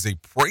on Wednesday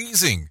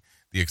praising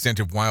the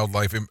extensive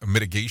wildlife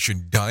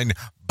mitigation done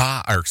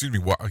by,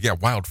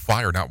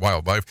 wildfire, not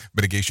wildlife,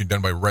 mitigation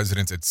done by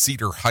residents at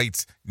Cedar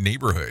Heights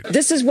neighborhood.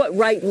 This is what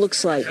right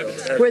looks like.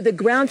 Where the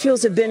ground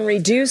fuels have been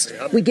reduced,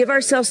 we give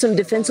ourselves some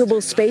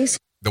defensible space.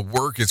 The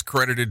work is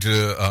credited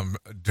to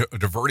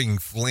diverting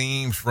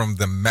flames from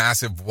the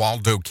massive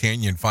Waldo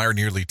Canyon fire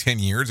nearly 10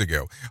 years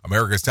ago.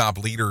 America's top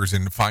leaders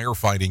in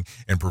firefighting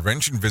and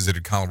prevention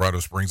visited Colorado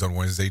Springs on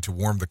Wednesday to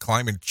warn the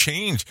climate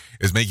change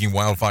is making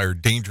wildfire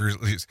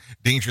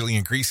dangerously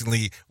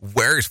increasingly,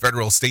 whereas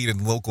federal, state,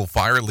 and local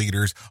fire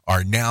leaders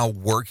are now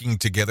working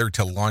together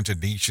to launch a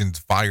nation's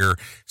fire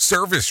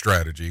service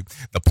strategy.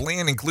 The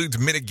plan includes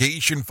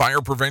mitigation,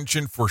 fire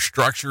prevention for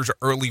structures,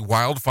 early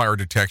wildfire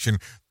detection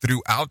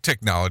throughout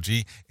technology,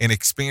 and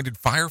expanded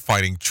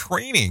firefighting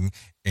training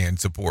and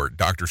support.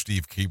 Dr.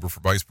 Steve Kaber,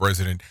 Vice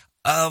President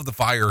of the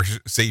Fire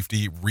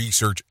Safety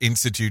Research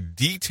Institute,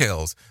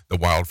 details the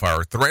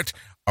wildfire threat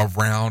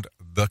around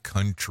the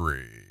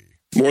country.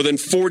 More than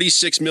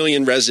 46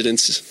 million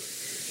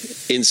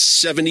residents in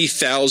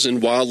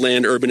 70,000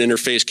 wildland urban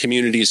interface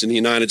communities in the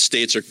United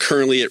States are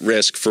currently at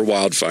risk for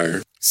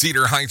wildfire.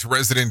 Cedar Heights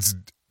residents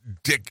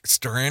Dick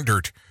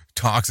Strandert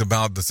talks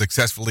about the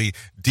successfully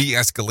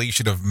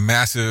de-escalation of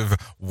massive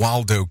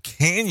Waldo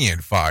Canyon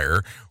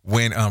fire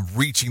when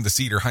reaching the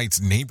Cedar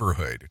Heights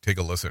neighborhood. Take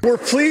a listen. We're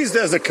pleased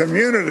as a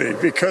community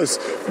because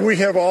we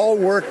have all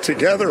worked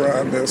together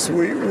on this.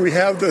 We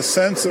have this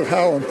sense of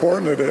how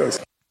important it is.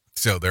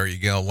 So there you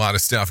go. A lot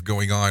of stuff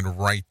going on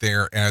right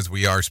there as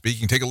we are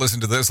speaking. Take a listen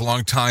to this.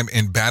 Longtime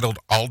embattled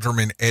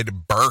Alderman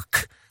Ed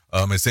Burke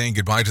is saying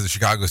goodbye to the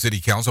Chicago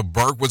City Council.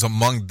 Burke was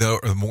among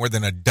the more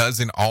than a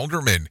dozen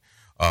aldermen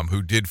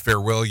who did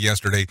farewell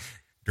yesterday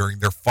during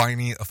their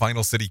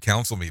final city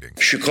council meeting.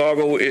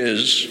 Chicago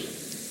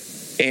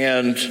is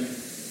and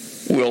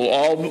will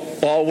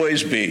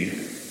always be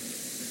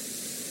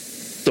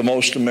the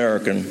most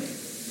American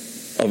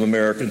of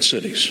American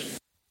cities.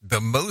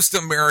 The most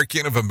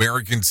American of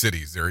American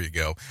cities. There you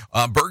go.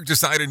 Berg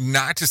decided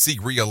not to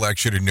seek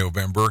re-election in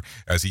November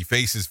as he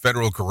faces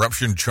federal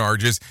corruption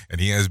charges, and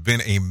he has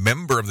been a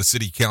member of the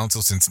city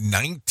council since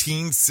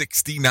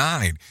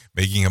 1969,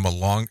 making him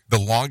the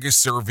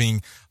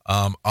longest-serving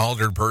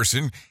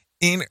alderperson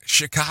in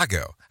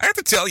Chicago. I have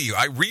to tell you,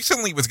 I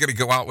recently was going to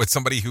go out with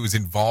somebody who is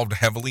involved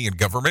heavily in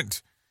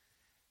government,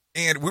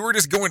 and we were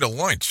just going to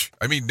lunch.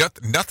 I mean,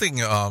 nothing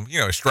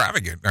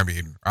extravagant. I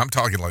mean, I'm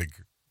talking like,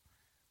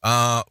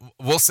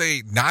 we'll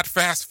say not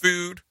fast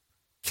food,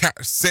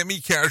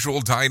 semi-casual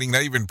dining,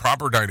 not even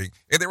proper dining.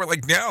 And they were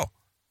like, no,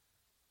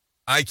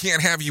 I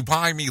can't have you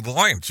buy me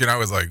lunch. And I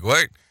was like,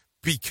 what?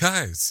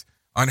 Because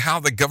on how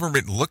the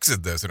government looks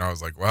at this. And I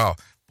was like, wow,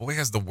 boy,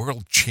 has the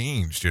world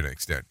changed to an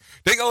extent.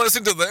 Take a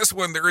listen to this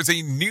one. There is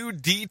a new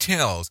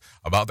details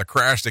about the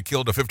crash that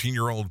killed a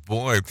 15-year-old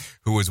boy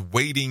who was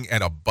waiting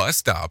at a bus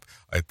stop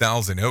at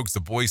Thousand Oaks.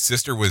 The boy's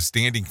sister was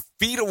standing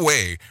feet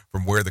away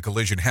from where the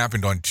collision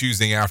happened on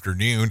Tuesday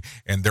afternoon,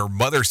 and their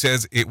mother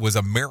says it was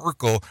a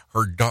miracle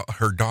her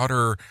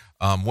daughter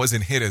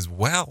wasn't hit as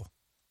well.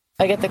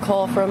 I get the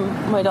call from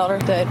my daughter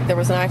that there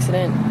was an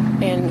accident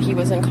and he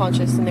was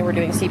unconscious and they were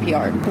doing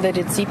CPR. They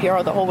did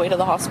CPR the whole way to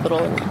the hospital,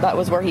 and that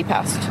was where he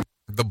passed.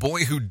 The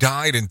boy who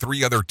died and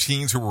 3 other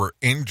teens who were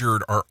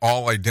injured are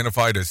all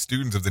identified as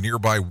students of the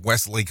nearby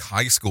Westlake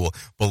High School.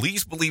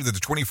 Police believe that the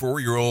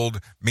 24-year-old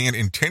man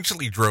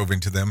intentionally drove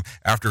into them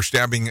after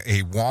stabbing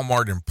a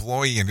Walmart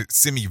employee in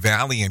Simi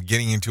Valley and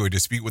getting into a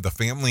dispute with a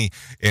family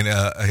in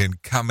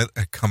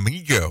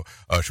Camago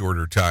a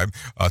shorter time.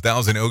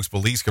 Thousand Oaks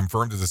police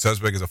confirmed that the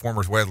suspect is a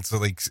former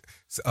Westlake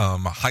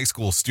high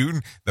school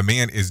student. The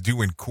man is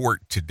due in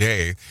court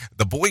today.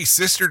 The boy's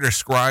sister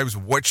describes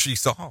what she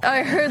saw.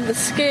 I heard the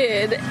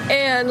skid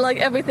and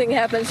everything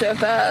happened so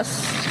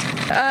fast.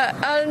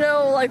 I don't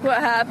know what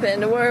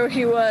happened, where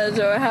he was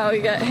or how he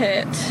got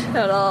hit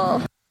at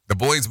all. The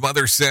boy's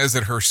mother says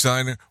that her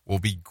son will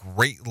be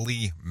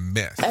greatly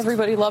missed.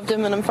 Everybody loved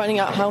him, and I'm finding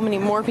out how many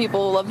more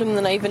people loved him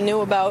than I even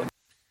knew about.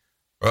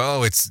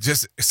 Well, it's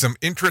just some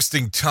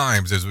interesting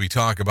times as we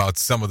talk about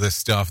some of this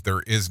stuff.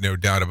 There is no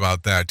doubt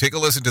about that. Take a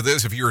listen to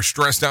this. If you're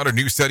stressed out, a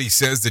new study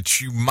says that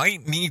you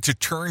might need to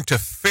turn to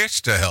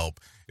fish to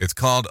help. It's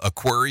called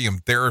aquarium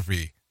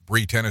therapy.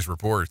 Bree Tennis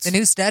reports. The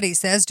new study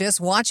says just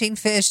watching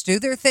fish do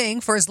their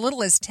thing for as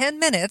little as 10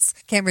 minutes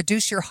can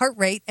reduce your heart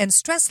rate and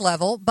stress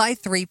level by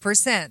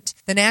 3%.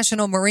 The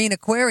National Marine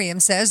Aquarium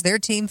says their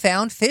team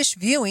found fish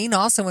viewing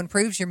also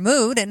improves your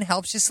mood and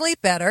helps you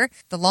sleep better.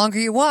 The longer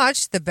you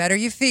watch, the better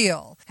you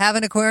feel. Have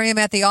an aquarium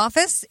at the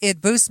office? It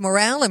boosts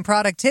morale and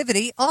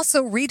productivity,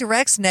 also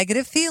redirects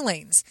negative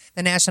feelings.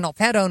 The National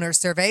Pet Owners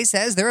Survey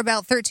says there are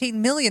about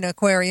 13 million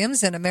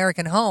aquariums in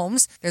American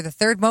homes. They're the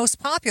third most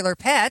popular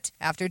pet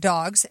after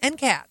dogs and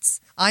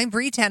cats. I'm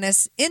Bree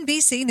Tennis,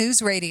 NBC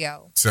News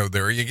Radio. So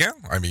there you go.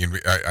 I mean,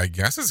 I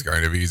guess it's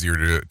kind of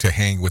easier to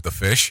hang with the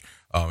fish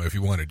if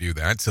you want to do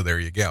that. So there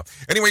you go.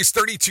 Anyways,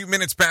 32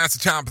 minutes past the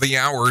top of the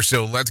hour.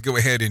 So let's go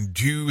ahead and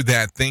do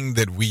that thing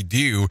that we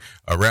do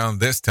around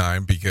this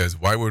time, because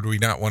why would we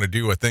not want to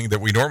do a thing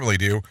that we normally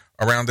do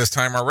around this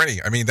time already?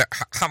 I mean,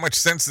 how much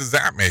sense does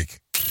that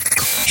make?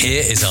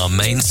 Here is our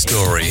main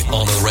story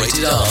on the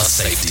Rated R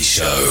Safety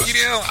Show. You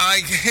know,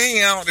 I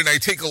hang out and I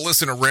take a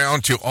listen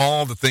around to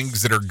all the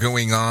things that are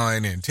going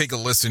on and take a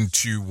listen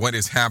to what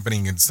is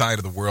happening inside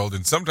of the world.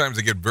 And sometimes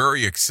I get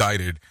very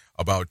excited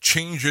about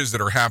changes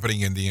that are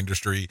happening in the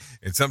industry.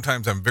 And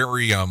sometimes I'm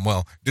very,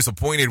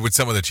 disappointed with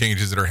some of the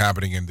changes that are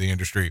happening in the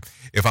industry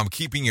if I'm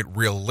keeping it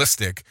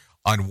realistic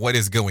on what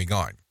is going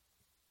on.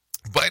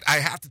 But I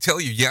have to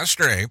tell you,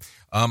 yesterday,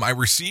 I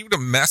received a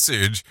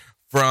message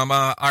from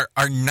our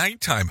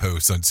nighttime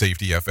host on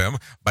Safety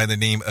FM by the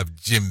name of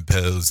Jim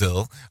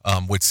Pozel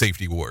with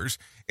Safety Wars.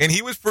 And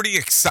he was pretty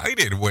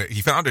excited when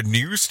he found a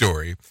news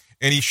story,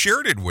 and he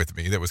shared it with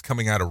me that was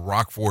coming out of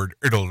Rockford,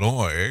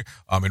 Illinois,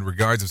 in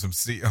regards to some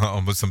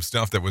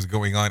stuff that was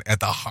going on at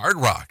the Hard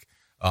Rock,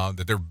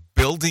 that they're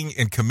building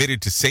and committed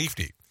to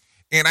safety.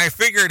 And I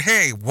figured,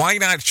 hey, why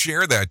not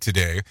share that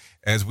today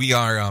as we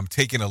are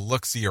taking a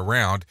look-see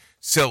around.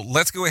 So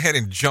let's go ahead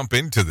and jump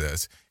into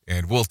this.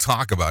 And we'll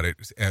talk about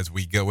it as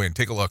we go in.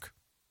 Take a look.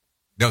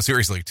 No,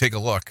 seriously, take a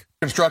look.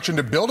 Construction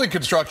to building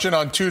construction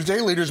on Tuesday.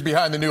 Leaders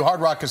behind the new Hard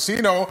Rock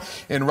Casino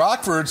in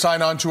Rockford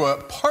signed on to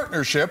a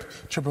partnership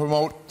to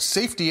promote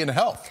safety and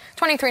health.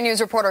 23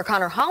 News reporter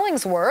Connor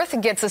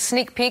Hollingsworth gets a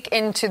sneak peek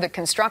into the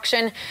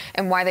construction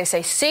and why they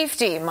say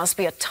safety must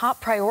be a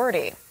top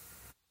priority.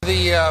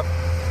 The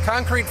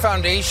concrete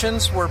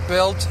foundations were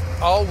built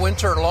all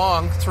winter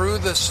long through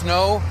the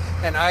snow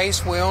and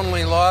ice. We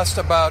only lost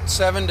about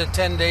 7 to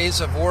 10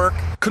 days of work.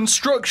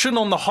 Construction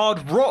on the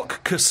Hard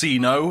Rock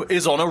Casino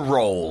is on a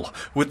roll.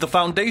 With the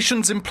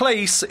foundations in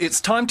place,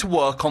 it's time to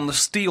work on the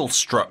steel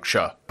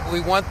structure. We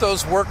want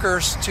those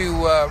workers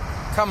to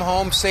come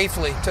home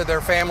safely to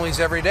their families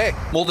every day.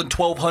 More than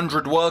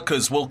 1,200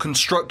 workers will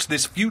construct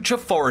this future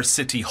Forest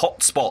City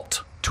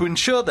hotspot. To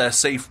ensure their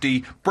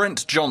safety,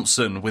 Brent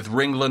Johnson with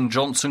Ringland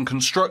Johnson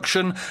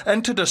Construction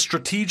entered a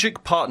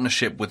strategic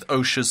partnership with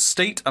OSHA's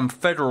state and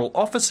federal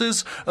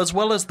offices, as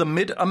well as the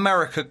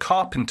Mid-America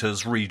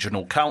Carpenters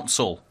Regional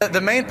Council.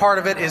 The main part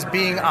of it is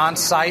being on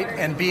site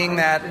and being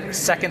that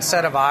second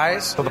set of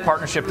eyes. So the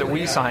partnership that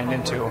we signed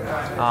into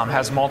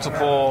has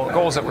multiple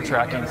goals that we're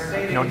tracking,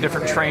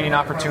 different training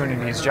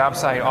opportunities, job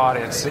site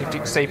audits,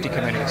 safety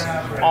committees,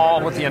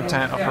 all with the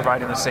intent of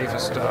providing the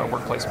safest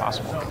workplace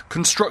possible.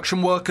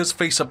 Construction workers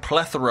face a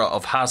plethora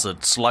of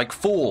hazards like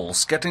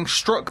falls, getting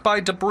struck by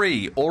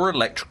debris or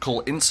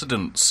electrical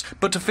incidents.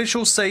 But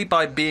officials say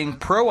by being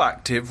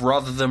proactive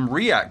rather than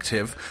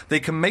reactive,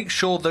 they can make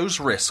sure those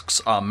risks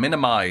are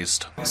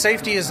minimized.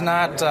 Safety is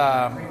not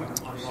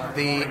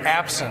the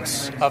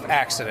absence of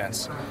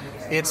accidents.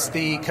 It's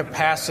the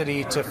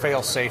capacity to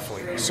fail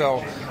safely.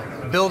 So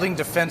building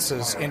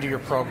defenses into your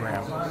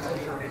program,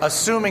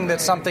 assuming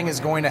that something is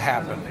going to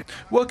happen.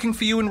 Working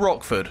for you in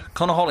Rockford,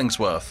 Connor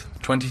Hollingsworth,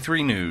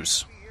 23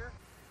 News.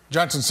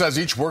 Johnson says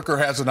each worker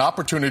has an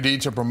opportunity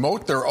to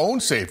promote their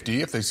own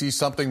safety. If they see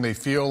something they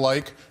feel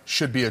like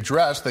should be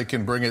addressed, they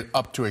can bring it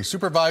up to a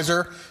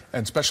supervisor,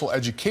 and special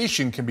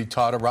education can be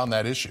taught around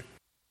that issue.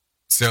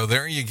 So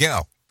there you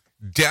go.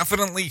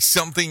 Definitely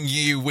something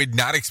you would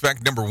not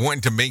expect, number one,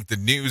 to make the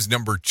news.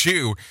 Number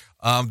two,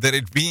 that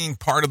it being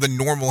part of the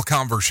normal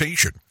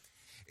conversation.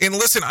 And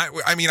listen,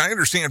 I mean, I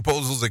understand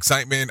Pozel's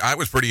excitement. I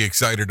was pretty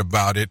excited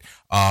about it.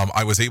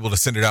 I was able to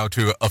send it out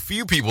to a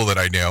few people that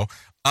I know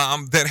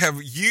that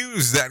have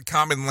used that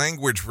common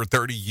language for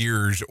 30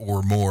 years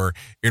or more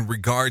in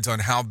regards on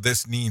how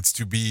this needs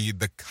to be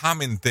the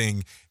common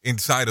thing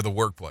inside of the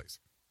workplace.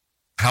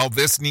 How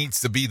this needs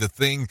to be the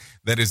thing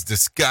that is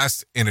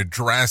discussed and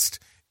addressed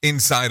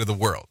inside of the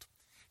world.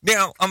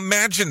 Now,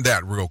 imagine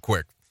that real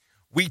quick.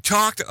 We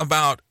talked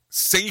about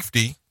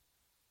safety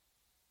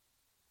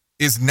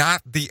is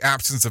not the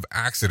absence of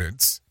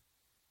accidents.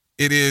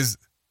 It is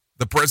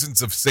the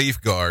presence of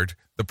safeguard,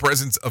 the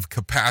presence of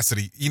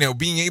capacity,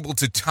 being able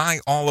to tie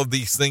all of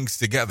these things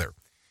together.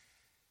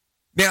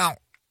 Now,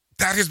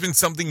 that has been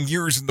something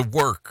years in the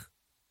work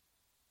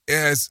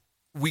as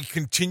we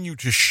continue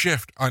to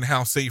shift on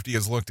how safety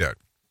is looked at.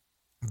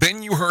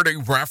 Then you heard a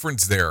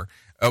reference there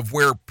of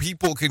where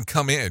people can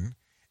come in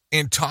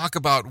and talk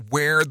about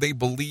where they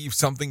believe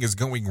something is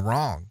going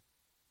wrong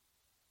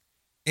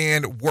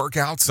and work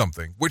out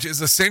something, which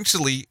is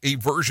essentially a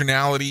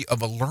versionality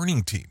of a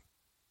learning team.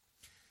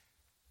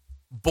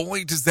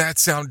 Boy, does that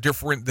sound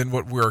different than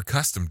what we're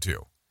accustomed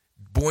to.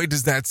 Boy,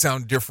 does that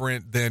sound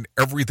different than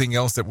everything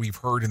else that we've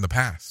heard in the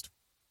past.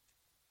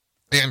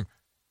 And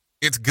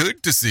it's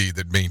good to see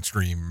that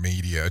mainstream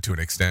media, to an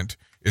extent,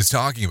 is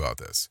talking about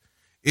this.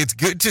 It's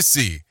good to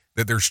see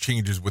that there's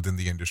changes within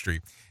the industry.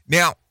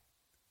 Now,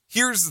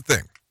 here's the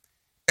thing.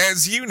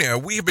 As you know,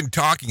 we have been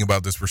talking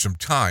about this for some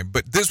time,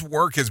 but this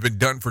work has been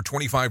done for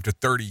 25 to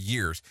 30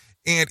 years.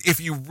 And if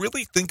you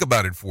really think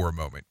about it for a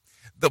moment,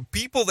 the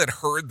people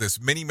that heard this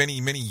many, many,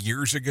 many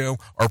years ago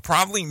are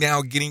probably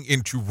now getting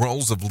into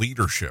roles of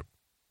leadership.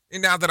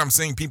 And now that I'm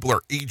saying people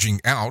are aging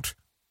out,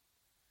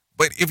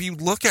 but if you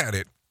look at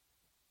it,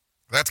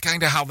 that's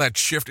kind of how that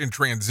shift and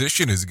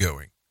transition is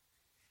going.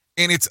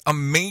 And it's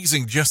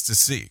amazing just to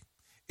see.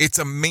 It's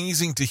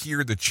amazing to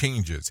hear the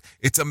changes.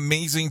 It's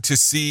amazing to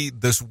see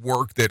this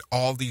work that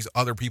all these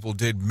other people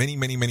did many,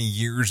 many, many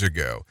years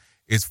ago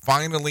is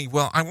finally,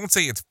 well, I won't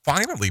say it's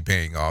finally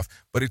paying off,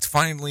 but it's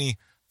finally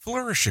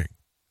flourishing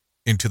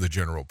into the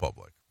general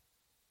public.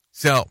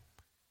 So,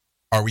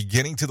 are we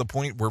getting to the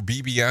point where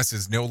BBS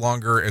is no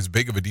longer as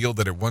big of a deal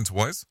that it once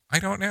was? I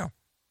don't know.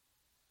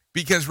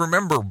 Because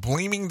remember,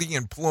 blaming the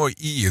employee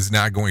is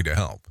not going to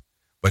help.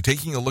 But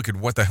taking a look at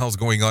what the hell's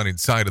going on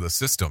inside of the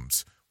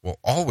systems will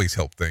always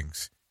help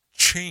things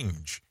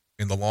change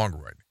in the long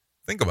run.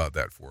 Think about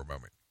that for a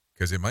moment,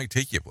 because it might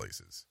take you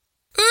places.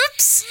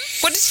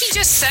 Oops! What did he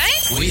just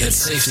say? We at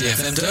Safety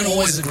FM don't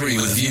always agree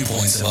with the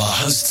viewpoints of our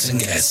hosts and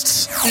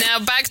guests.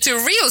 Now back to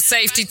real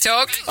safety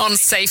talk on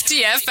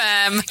Safety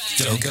FM.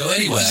 Don't go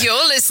anywhere.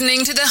 You're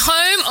listening to the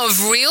home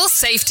of real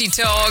safety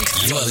talk.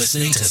 You're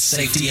listening to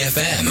Safety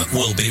FM.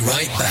 We'll be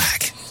right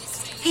back.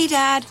 Hey,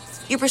 Dad.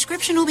 Your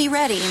prescription will be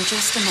ready in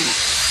just a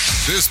minute.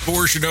 This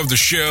portion of the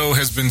show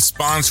has been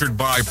sponsored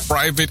by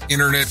Private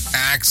Internet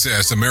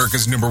Access,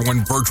 America's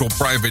 #1 virtual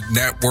private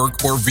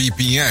network, or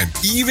VPN.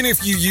 Even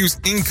if you use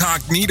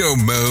incognito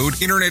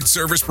mode, Internet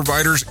Service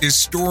Providers is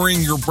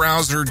storing your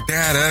browser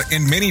data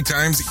and many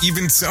times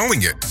even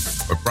selling it.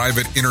 But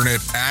Private Internet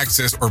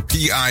Access, or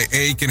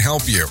PIA, can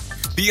help you.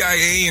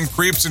 PIA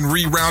encrypts and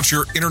reroutes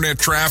your internet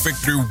traffic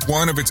through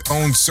one of its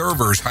own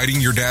servers, hiding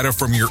your data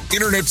from your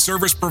internet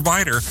service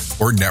provider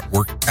or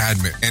network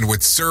admin. And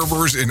with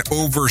servers in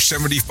over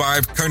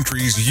 75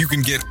 countries, you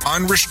can get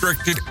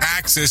unrestricted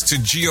access to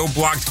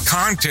geo-blocked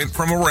content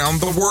from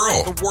around the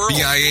world.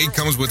 PIA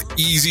comes with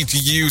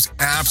easy-to-use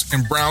apps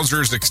and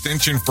browsers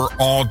extension for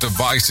all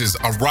devices,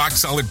 a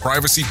rock-solid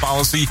privacy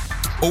policy,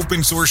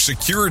 open source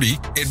security,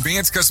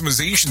 advanced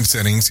customization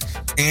settings,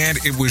 and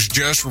it was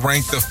just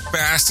ranked the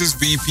fastest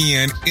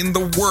VPN in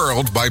the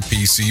world by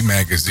PC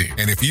Magazine.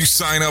 And if you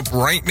sign up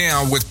right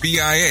now with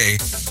PIA,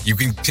 you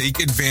can take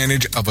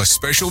advantage of a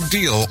special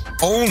deal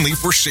only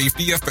for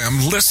Safety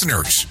FM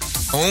listeners.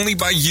 Only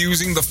by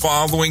using the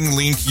following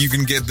link, you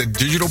can get the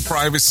digital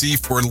privacy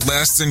for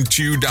less than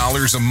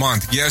 $2 a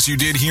month. Yes, you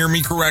did hear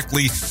me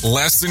correctly.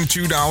 Less than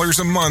 $2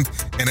 a month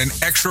and an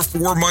extra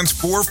 4 months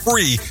for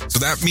free. So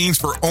that means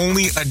for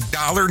only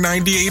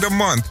 $1.98 a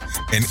month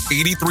and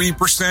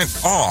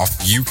 83% off,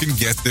 you can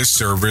get this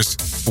service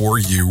for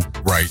you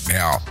right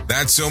now.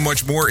 That's so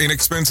much more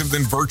inexpensive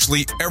than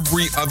virtually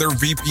every other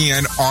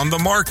VPN on the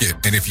market.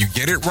 And if you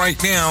get it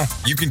right now,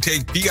 you can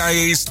take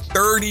PIA's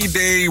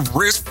 30-day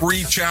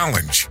risk-free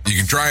challenge. You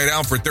can try it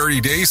out for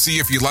 30 days, see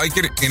if you like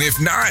it, and if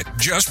not,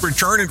 just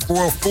return it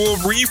for a full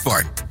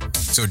refund.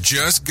 So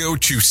just go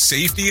to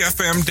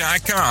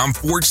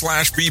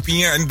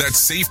safetyfm.com/VPN. That's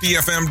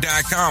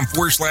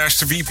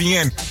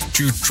safetyfm.com/VPN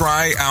to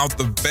try out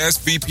the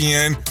best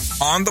VPN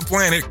on the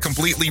planet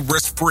completely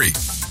risk-free.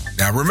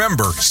 Now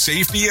remember,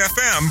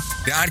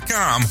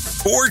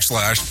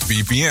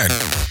 safetyfm.com/VPN.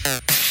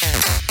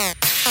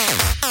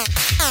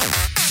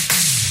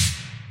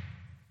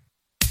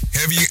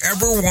 Have you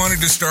ever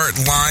wanted to start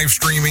live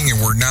streaming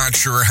and were not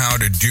sure how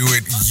to do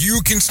it?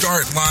 You can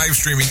start live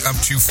streaming up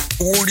to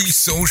 40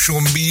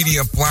 social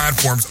media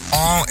platforms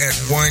all at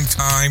one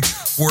time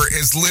for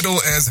as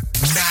little as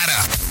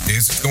nada.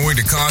 It's going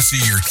to cost you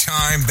your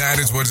time. That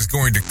is what it's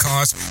going to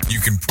cost. You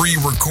can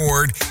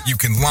pre-record, you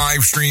can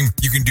live stream,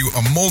 you can do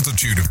a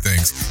multitude of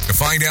things. To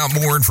find out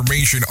more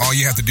information, all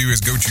you have to do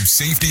is go to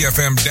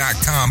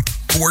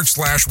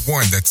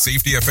safetyfm.com/one. That's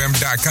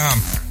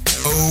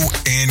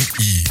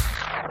safetyfm.com/ONE.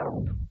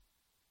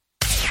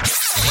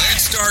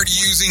 Let's start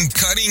using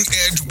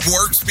cutting-edge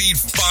warp speed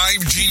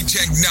 5G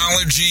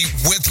technology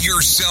with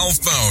your cell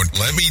phone.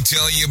 Let me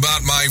tell you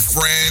about my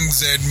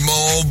friends at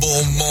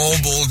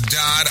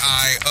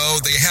mobilemobile.io.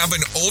 They have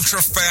an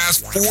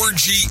ultra-fast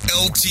 4G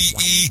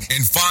LTE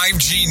and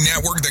 5G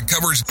network that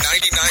covers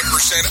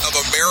 99% of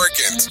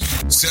Americans.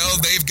 So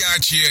they've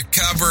got you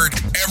covered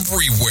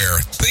everywhere.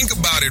 Think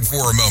about it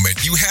for a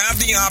moment. You have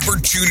the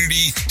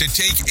opportunity to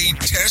take a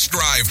test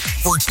drive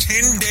for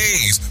 10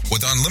 days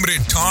with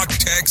unlimited talk,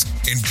 text,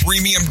 and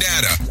premium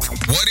data.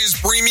 What is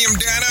premium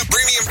data?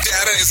 Premium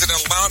data is an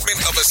allotment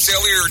of a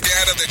cellular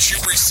data that you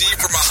receive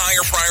from a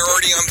higher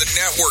priority on the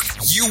network.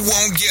 You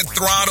won't get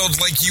throttled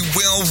like you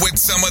will with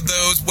some of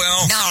those,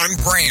 well,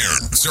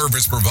 non-brand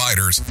service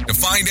providers. To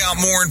find out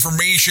more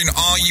information,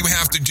 all you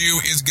have to do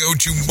is go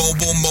to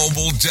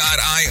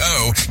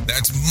mobilemobile.io.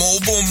 That's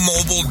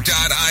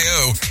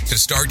mobilemobile.io to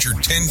start your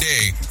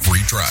 10-day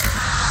free trial.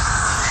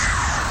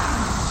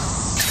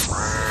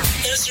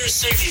 Is your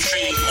safety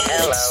training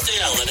old,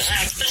 stale, and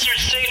hacked? Is your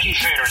safety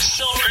trainer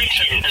still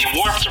preaching a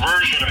warped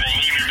version of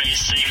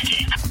behavior-based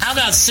safety? How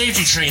about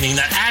safety training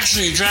that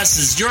actually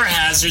addresses your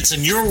hazards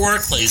in your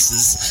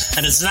workplaces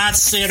and is not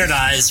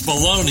standardized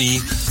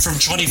baloney from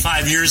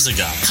 25 years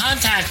ago?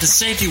 Contact the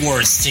Safety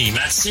Wars team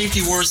at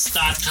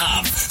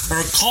safetywars.com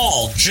or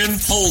call Jim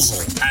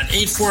Posel at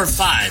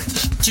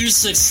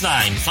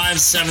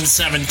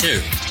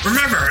 845-269-5772.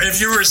 Remember,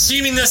 if you're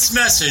receiving this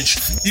message,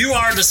 you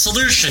are the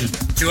solution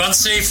to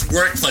unsafe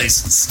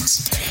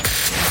workplaces.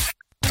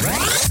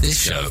 This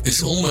show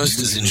is almost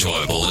as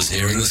enjoyable as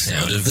hearing the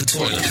sound of the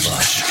toilet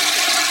flush.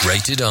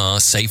 Rated R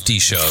Safety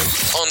Show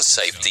on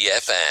Safety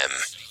FM.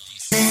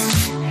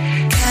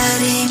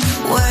 Cutting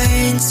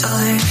words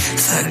or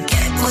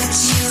forget what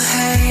you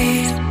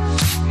heard.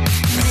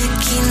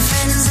 Making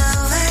friends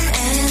over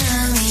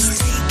enemies.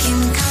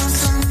 Taking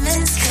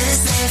compliments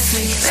cause they're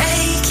free.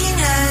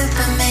 Breaking up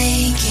and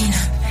making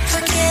up.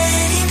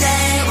 Forgetting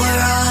that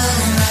we're all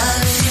in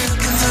love. If you're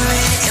looking for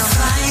it, you'll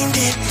find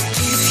it.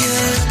 If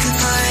you're looking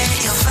for it,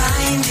 you'll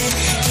find it.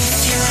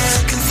 If you're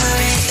looking for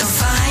it, you'll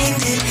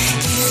find it.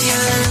 If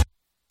you're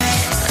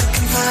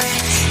looking for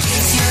it,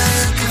 if you're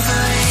looking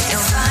for it,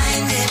 you'll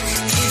find it.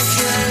 If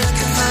you're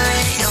looking for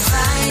it, you'll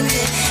find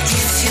it.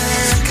 If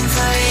you're looking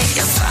for it,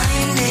 you'll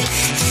find it.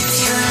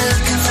 If you're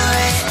looking for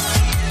it.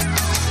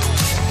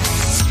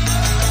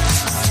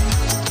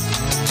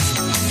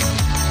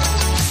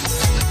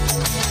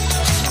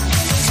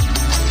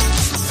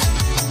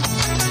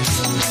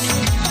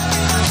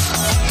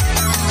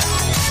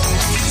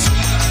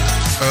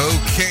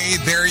 Okay,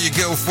 there you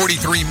go.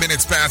 43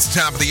 minutes past the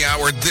top of the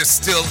hour. This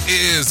still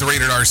is the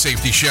Rated R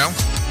Safety Show.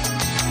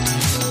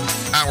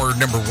 Hour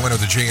number one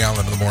of the Jay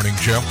Allen in the Morning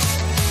Show.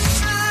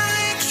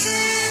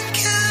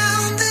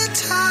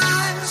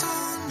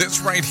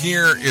 This right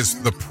here is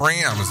The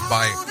Prams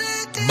by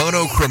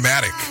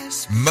Monochromatic.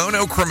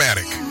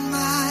 Monochromatic.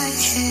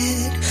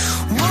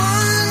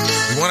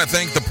 We want to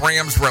thank the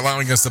Prams for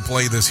allowing us to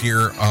play this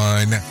here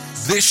on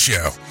this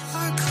show.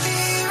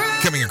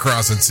 Coming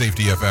across on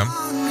Safety FM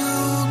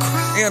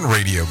and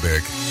Radio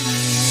Big.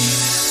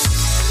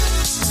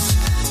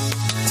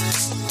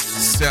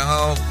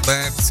 So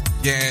let's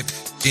get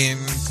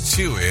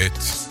into it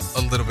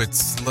a little bit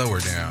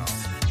slower now.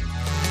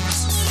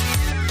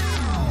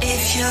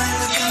 If you're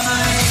looking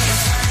for it,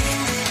 you'll find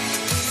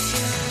it. If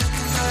you're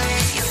looking for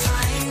it, you'll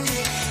find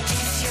it.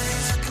 If you're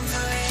looking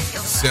for it,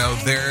 you'll So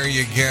there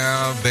you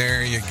go,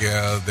 there you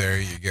go, there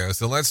you go.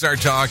 So let's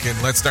start talking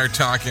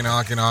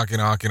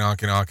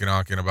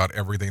about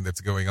everything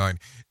that's going on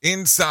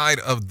inside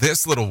of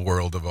this little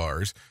world of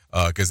ours,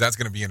 because that's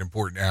going to be an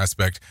important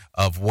aspect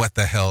of what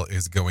the hell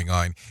is going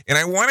on. And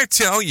I want to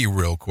tell you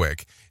real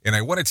quick, and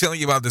I want to tell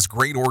you about this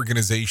great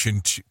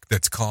organization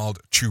that's called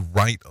To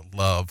Write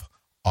Love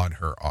on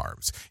Her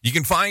Arms. You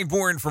can find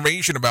more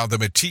information about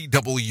them at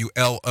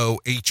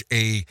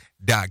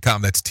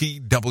TWLOHA.com. That's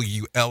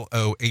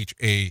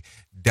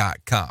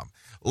TWLOHA.com.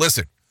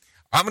 Listen,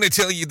 I'm going to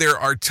tell you there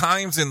are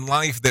times in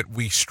life that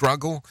we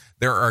struggle.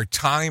 There are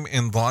times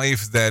in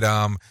life that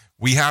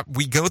we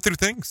go through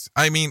things.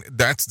 I mean,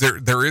 that's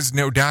there is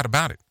no doubt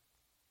about it.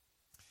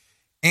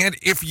 And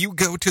if you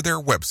go to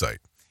their website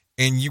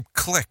and you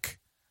click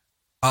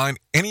on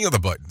any of the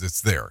buttons,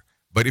 it's there.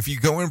 But if you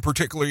go in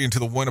particularly into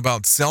the one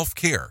about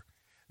self-care,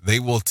 they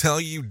will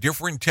tell you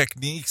different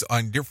techniques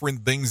on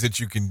different things that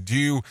you can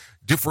do,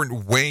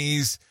 different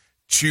ways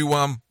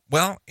to,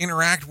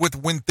 interact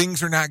with when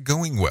things are not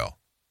going well.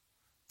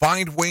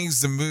 Find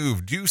ways to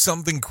move, do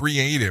something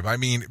creative. I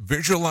mean,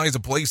 visualize a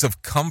place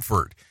of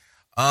comfort.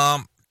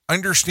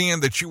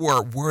 Understand that you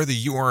are worthy,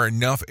 you are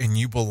enough, and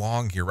you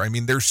belong here. I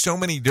mean, there's so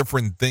many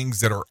different things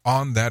that are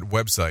on that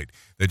website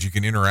that you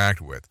can interact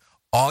with.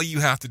 All you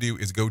have to do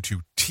is go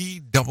to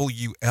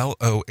TWLOHA.com.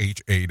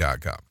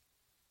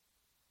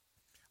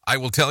 I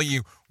will tell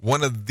you,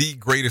 one of the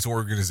greatest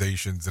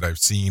organizations that I've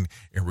seen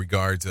in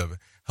regards of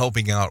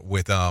helping out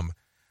with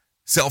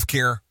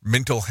self-care,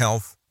 mental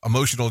health,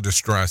 emotional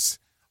distress,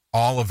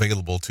 all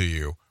available to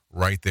you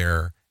right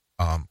there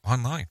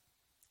online.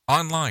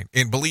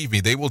 And believe me,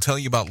 they will tell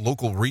you about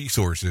local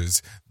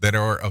resources that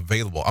are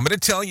available. I'm going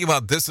to tell you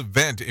about this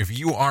event. If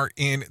you are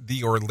in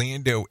the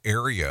Orlando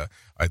area,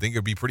 I think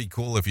it'd be pretty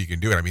cool if you can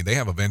do it. I mean, they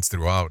have events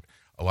throughout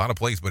a lot of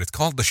places, but it's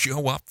called the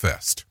Show Up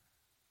Fest.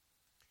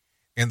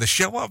 And the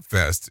Show Up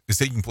Fest is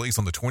taking place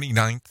on the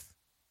 29th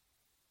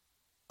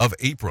of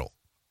April,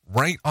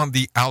 right on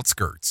the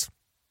outskirts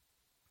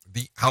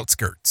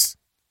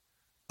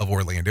of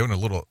Orlando in a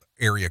little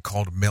area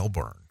called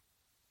Melbourne.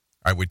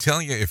 I would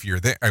tell you if you're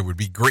there, it would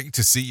be great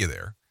to see you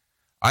there.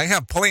 I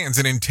have plans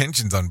and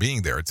intentions on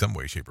being there in some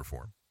way, shape, or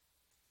form.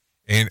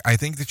 And I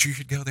think that you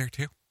should go there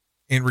too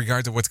in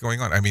regards to what's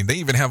going on. I mean, they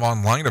even have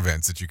online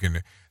events that you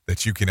can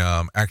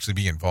actually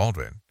be involved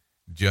in,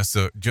 just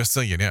so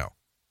you know.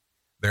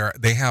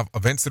 They have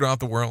events throughout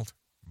the world,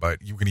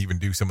 but you can even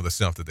do some of the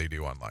stuff that they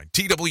do online.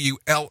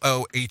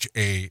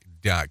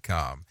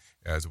 TWLOHA.com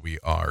as we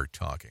are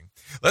talking.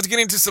 Let's get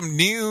into some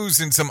news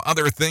and some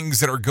other things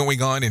that are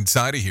going on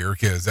inside of here,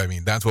 because, I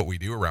mean, that's what we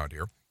do around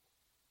here.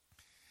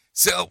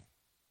 So,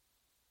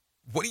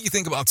 what do you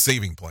think about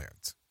saving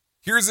plans?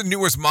 Here's the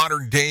newest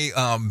modern day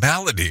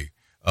malady,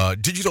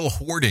 digital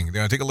hoarding.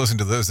 Now, take a listen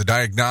to this.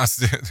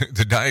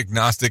 The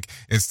Diagnostic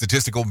and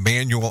Statistical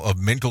Manual of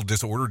Mental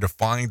Disorder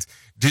defines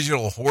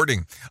digital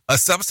hoarding. A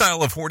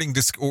substyle of hoarding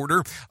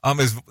disorder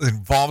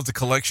involves the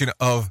collection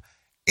of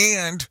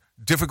and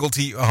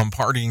difficulty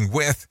parting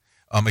with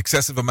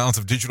excessive amounts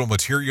of digital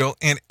material,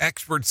 and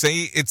experts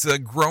say it's a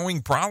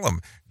growing problem.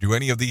 Do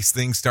any of these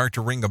things start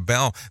to ring a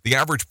bell? The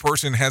average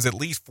person has at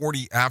least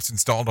 40 apps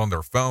installed on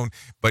their phone,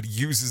 but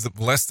uses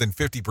less than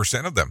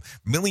 50% of them.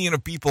 Millions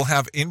of people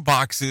have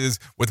inboxes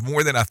with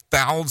more than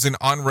 1,000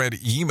 unread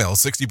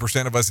emails.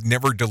 60% of us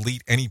never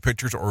delete any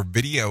pictures or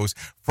videos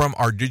from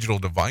our digital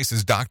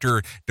devices.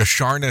 Dr.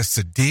 Dasharna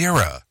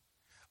Sedera,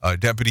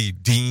 Deputy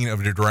Dean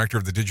of the Director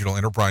of the Digital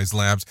Enterprise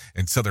Labs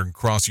and Southern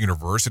Cross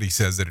University,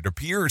 says that it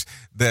appears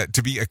that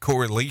to be a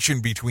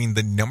correlation between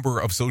the number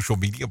of social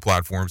media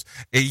platforms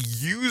a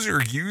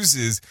user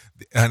uses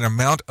an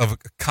amount of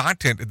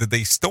content that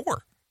they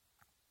store.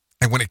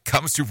 And when it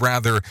comes to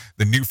rather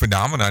the new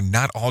phenomenon,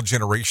 not all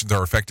generations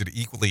are affected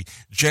equally.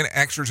 Gen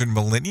Xers and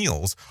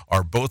millennials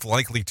are both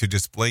likely to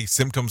display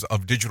symptoms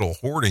of digital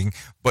hoarding,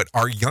 but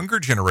our younger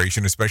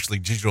generation, especially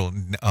digital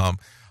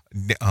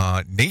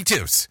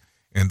natives,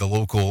 and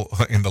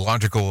the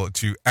logical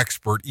to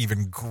expert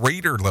even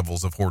greater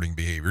levels of hoarding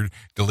behavior.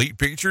 Delete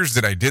pictures.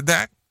 Did I do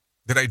that?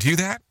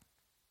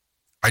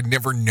 I'd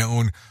never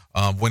known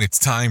when it's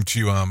time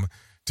to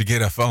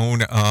get a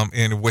phone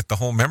and with the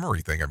whole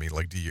memory thing. I mean,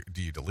 like, do you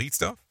delete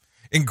stuff?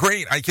 And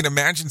great, I can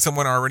imagine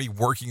someone already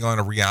working on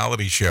a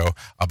reality show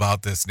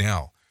about this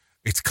now.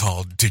 It's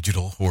called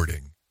digital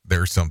hoarding.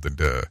 There's something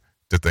to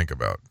think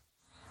about.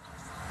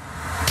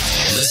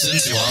 Listen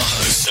to our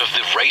host of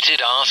the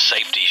Rated R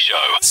Safety Show.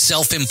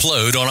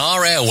 Self-implode on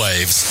our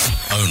airwaves.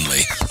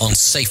 Only on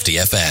Safety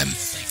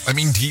FM. I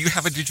mean, do you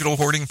have a digital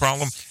hoarding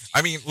problem?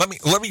 I mean, let me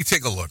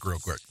take a look real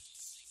quick.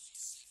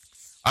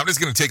 I'm just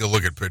going to take a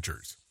look at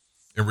pictures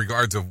in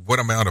regards of what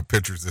amount of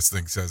pictures this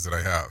thing says that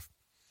I have.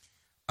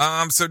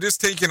 So just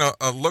taking a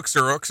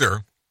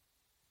lookser.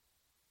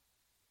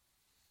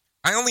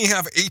 I only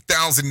have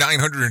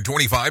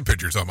 8,925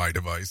 pictures on my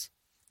device.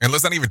 And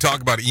let's not even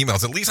talk about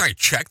emails. At least I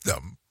check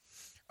them.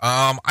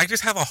 I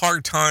just have a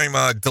hard time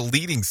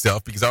deleting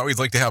stuff because I always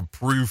like to have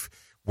proof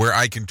where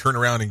I can turn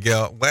around and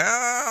go,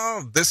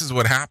 well, this is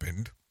what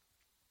happened.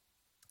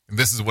 And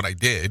this is what I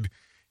did.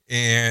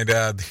 And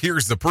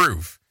here's the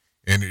proof.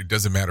 And it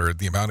doesn't matter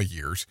the amount of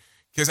years.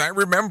 Because I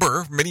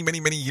remember many, many,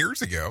 many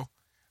years ago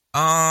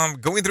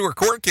going through a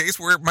court case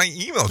where my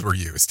emails were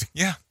used.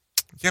 Yeah.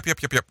 Yep.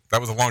 That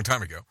was a long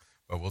time ago.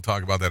 But we'll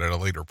talk about that at a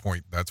later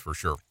point. That's for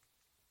sure.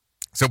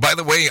 So, by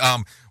the way,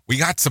 we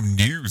got some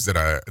news that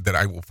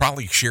I will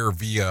probably share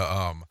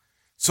via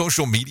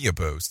social media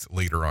post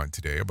later on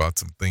today about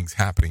some things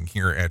happening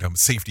here at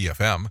Safety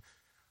FM,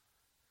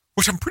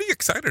 which I'm pretty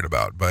excited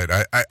about. But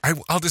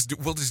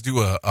we'll just do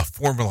a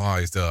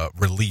formalized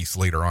release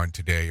later on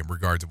today in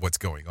regards to what's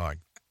going on.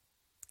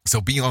 So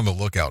be on the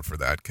lookout for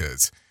that,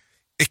 because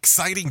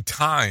exciting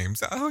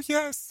times. Oh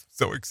yes,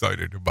 so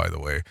excited. By the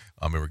way,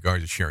 in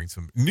regards to sharing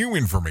some new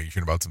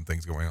information about some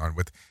things going on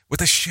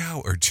with a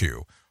show or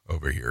two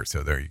over here.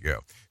 So there you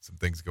go. Some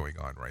things going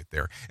on right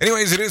there.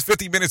 Anyways, it is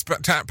 50 minutes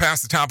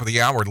past the top of the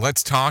hour.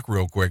 Let's talk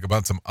real quick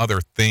about some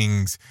other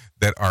things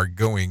that are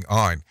going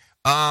on.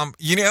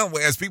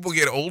 As people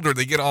get older,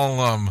 they get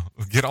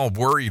all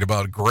worried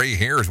about gray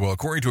hairs. Well,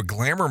 according to a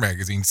Glamour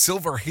magazine,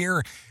 silver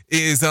hair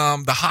is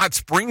the hot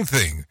spring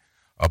thing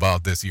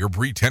about this year.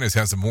 Bree Tennis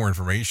has some more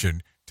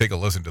information. Take a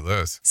listen to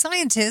this.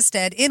 Scientists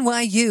at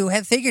NYU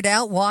have figured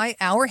out why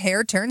our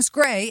hair turns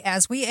gray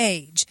as we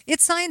age.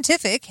 It's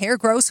scientific. Hair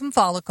grows from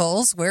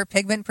follicles where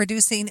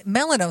pigment-producing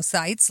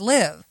melanocytes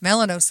live.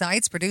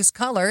 Melanocytes produce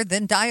color,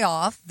 then die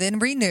off, then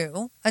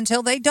renew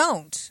until they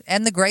don't,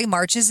 and the gray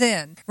marches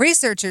in.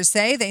 Researchers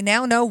say they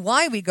now know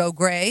why we go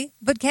gray,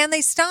 but can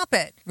they stop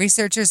it?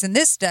 Researchers in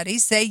this study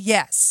say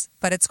yes,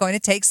 but it's going to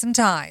take some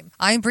time.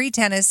 I'm Bree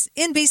Tennis,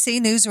 NBC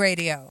News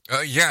Radio.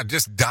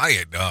 Just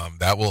diet.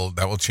 That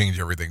will change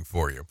everything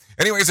for you.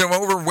 Anyways, an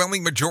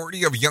overwhelming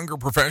majority of younger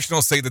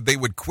professionals say that they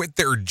would quit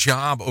their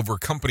job over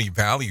company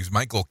values.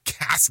 Michael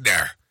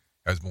Kastner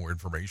has more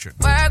information.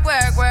 Work.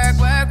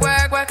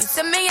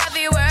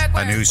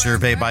 A new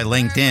survey by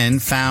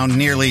LinkedIn found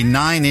nearly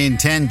 9 in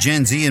 10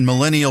 Gen Z and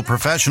millennial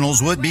professionals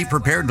would be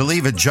prepared to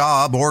leave a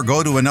job or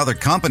go to another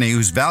company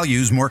whose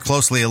values more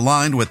closely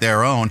aligned with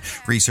their own.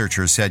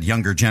 Researchers said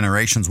younger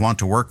generations want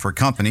to work for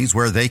companies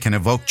where they can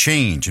evoke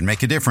change and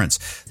make a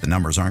difference. The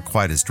numbers aren't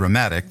quite as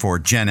dramatic for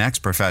Gen X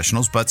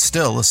professionals, but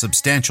still a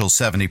substantial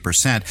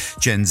 70%.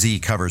 Gen Z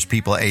covers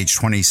people aged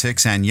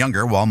 26 and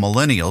younger, while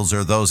millennials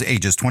are those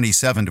ages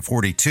 27 to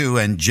 42,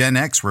 and Gen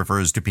X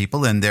refers to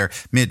people in their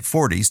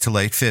mid-40s to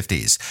late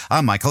 50s.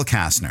 I'm Michael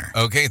Kastner.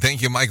 Okay,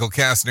 thank you, Michael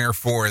Kastner,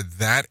 for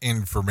that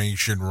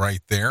information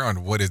right there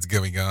on what is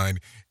going on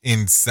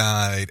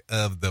inside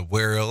of the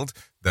world.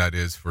 That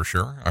is for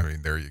sure. I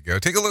mean, there you go.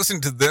 Take a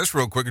listen to this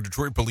real quick.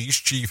 Detroit Police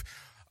Chief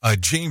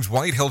James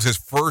White held his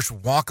first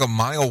Walk a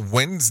Mile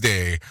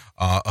Wednesday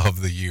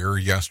of the year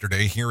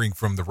yesterday, hearing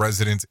from the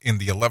residents in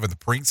the 11th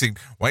precinct.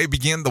 White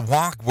began the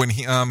walk when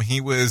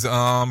he was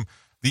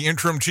the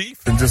interim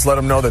chief. And just let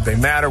them know that they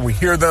matter. We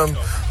hear them.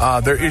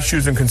 Their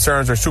issues and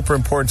concerns are super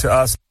important to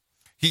us.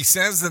 He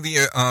says that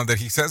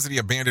the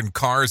abandoned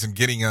cars and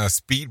getting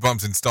speed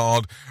bumps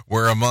installed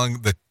were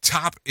among the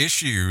top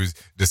issues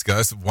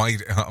discussed.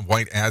 White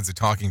adds that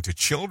talking to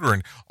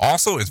children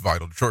also is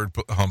vital. Detroit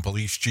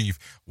Police Chief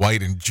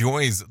White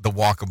enjoys the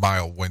Walk a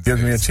Mile Wednesday.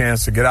 Gives me a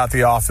chance to get out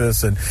the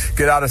office and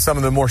get out of some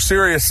of the more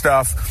serious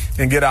stuff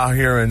and get out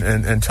here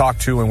and talk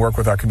to and work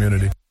with our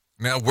community.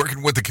 Now,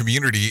 working with the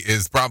community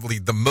is probably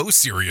the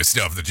most serious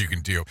stuff that you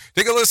can do.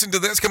 Take a listen to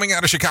this. Coming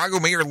out of Chicago,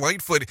 Mayor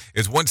Lightfoot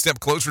is one step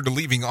closer to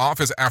leaving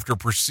office after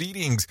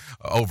proceedings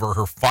over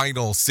her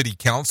final city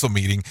council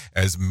meeting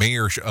as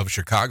mayor of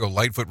Chicago.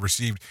 Lightfoot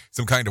received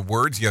some kind of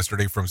words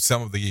yesterday from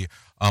some of the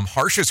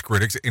harshest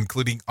critics,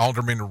 including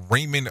Alderman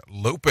Raymond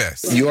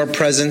Lopez. Your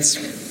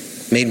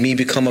presence made me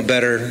become a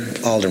better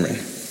alderman.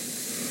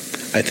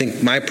 I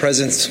think my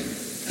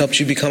presence helped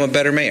you become a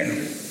better mayor.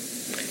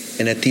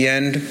 And at the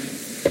end,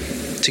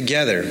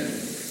 together,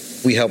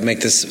 we help make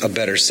this a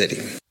better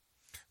city.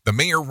 The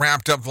mayor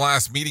wrapped up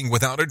last meeting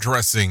without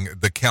addressing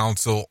the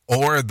council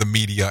or the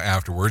media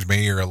afterwards.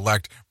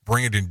 Mayor-elect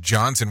Brandon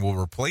Johnson will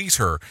replace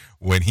her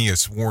when he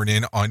is sworn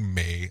in on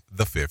May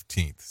the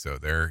 15th. So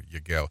there you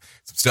go.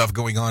 Some stuff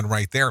going on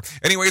right there.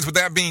 Anyways, with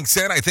that being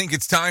said, I think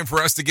it's time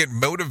for us to get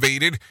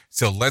motivated.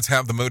 So let's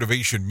have the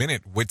Motivation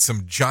Minute with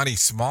some Johnny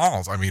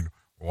Smalls. I mean,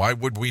 why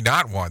would we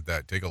not want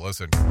that? Take a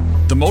listen.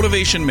 The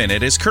Motivation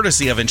Minute is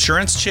courtesy of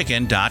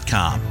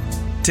InsuranceChicken.com.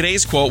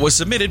 Today's quote was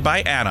submitted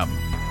by Adam.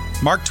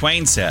 Mark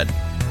Twain said,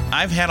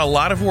 "I've had a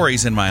lot of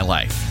worries in my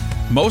life,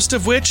 most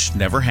of which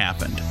never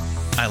happened."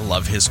 I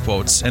love his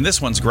quotes, and this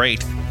one's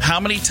great.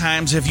 How many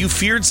times have you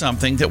feared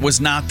something that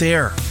was not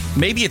there?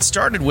 Maybe it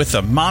started with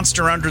a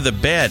monster under the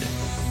bed.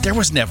 There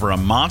was never a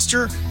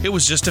monster. It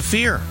was just a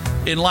fear.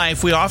 In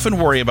life, we often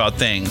worry about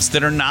things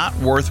that are not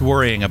worth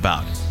worrying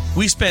about.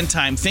 We spend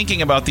time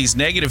thinking about these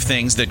negative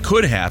things that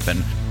could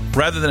happen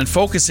rather than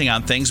focusing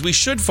on things we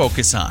should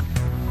focus on.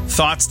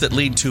 Thoughts that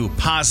lead to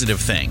positive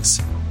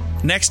things.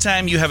 Next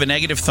time you have a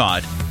negative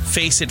thought,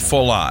 face it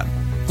full on.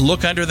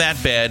 Look under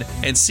that bed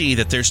and see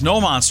that there's no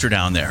monster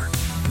down there.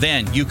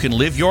 Then you can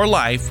live your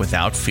life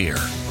without fear.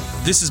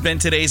 This has been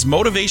today's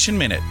Motivation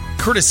Minute,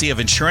 courtesy of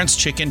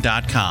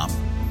InsuranceChicken.com.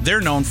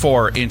 They're known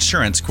for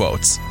insurance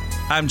quotes.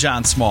 I'm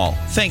John Small.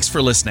 Thanks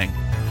for listening.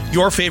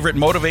 Your favorite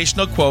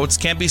motivational quotes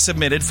can be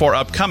submitted for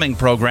upcoming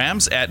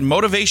programs at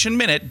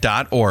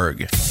motivationminute.org.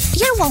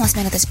 Your Wellness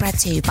Minute is brought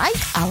to you by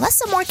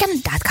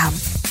AlessaMorgan.com.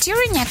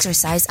 During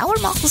exercise, our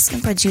muscles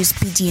can produce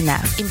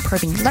BDNF,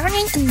 improving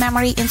learning and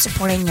memory and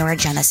supporting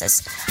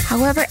neurogenesis.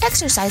 However,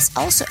 exercise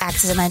also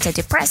acts as an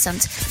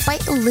antidepressant by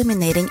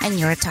eliminating a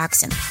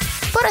neurotoxin.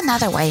 Put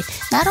another way,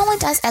 not only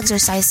does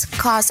exercise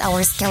cause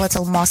our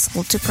skeletal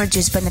muscle to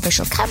produce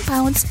beneficial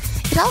compounds,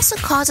 it also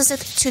causes it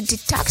to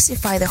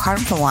detoxify the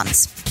harmful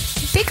ones.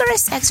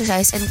 Vigorous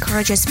exercise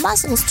encourages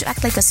muscles to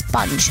act like a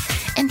sponge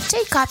and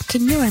take up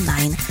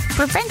kynurenine,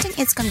 preventing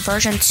its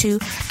conversion to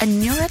a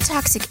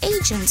neurotoxic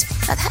agent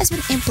that has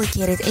been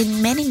implicated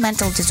in many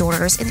mental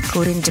disorders,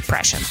 including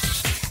depression.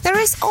 There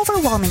is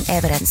overwhelming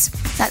evidence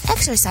that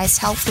exercise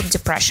helps with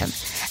depression.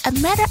 A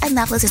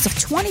meta-analysis of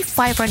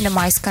 25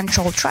 randomized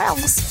controlled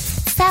trials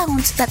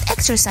found that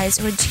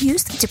exercise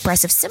reduced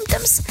depressive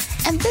symptoms,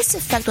 and this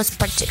effect was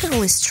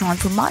particularly strong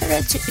for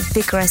moderate to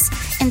vigorous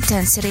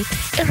intensity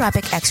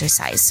aerobic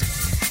exercise.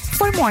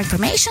 For more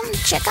information,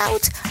 check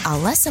out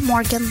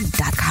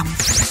AlessaMorgan.com.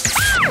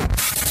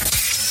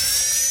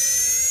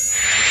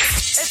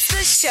 It's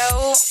the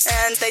show,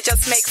 and they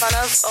just make fun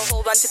of a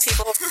whole bunch of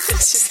people.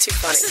 It's just too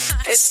funny.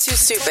 It's too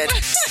stupid.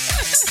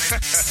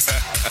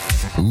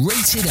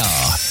 Rated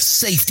R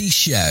Safety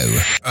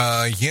Show.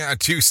 Yeah,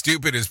 too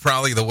stupid is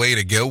probably the way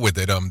to go with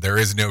it. There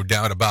is no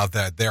doubt about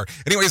that there.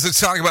 Anyways, let's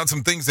talk about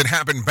some things that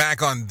happened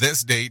back on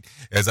this date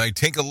as I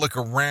take a look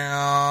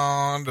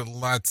around.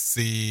 Let's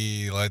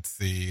see.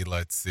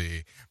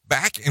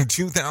 Back in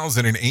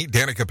 2008,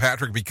 Danica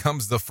Patrick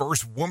becomes the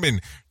first woman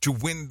to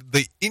win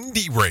the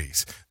Indy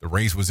race. The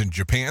race was in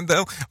Japan,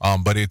 though,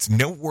 but its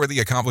noteworthy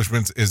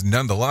accomplishments is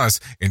nonetheless.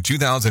 In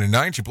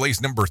 2009, she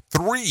placed number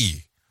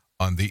 3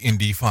 on the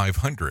Indy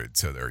 500.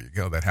 So there you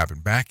go. That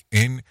happened back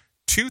in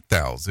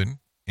 2008.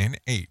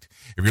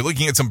 If you're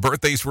looking at some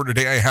birthdays for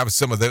today, I have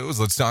some of those.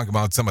 Let's talk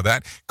about some of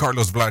that.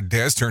 Carlos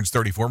Valdez turns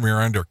 34.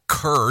 Miranda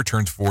Kerr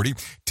turns 40.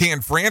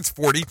 Tan France,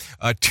 40.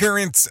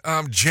 Terrence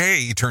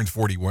J turns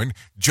 41.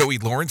 Joey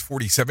Lawrence,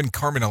 47.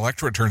 Carmen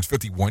Electra turns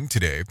 51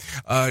 today.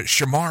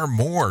 Shamar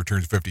Moore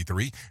turns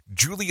 53.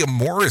 Julia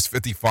Morris,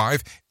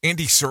 55.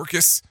 Andy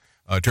Serkis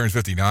turns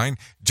 59.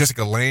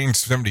 Jessica Lange,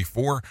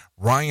 74.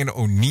 Ryan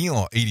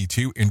O'Neal,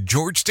 82. And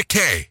George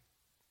Takei,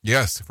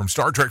 yes, from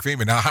Star Trek fame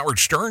and now Howard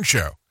Stern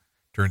show,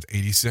 turns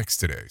 86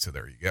 today. So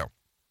there you go.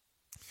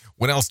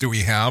 What else do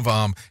we have?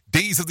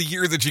 Days of the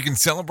year that you can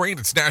celebrate.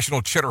 It's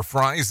National Cheddar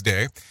Fries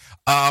Day.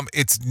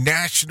 It's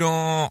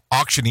National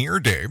Auctioneer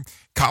Day.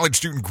 College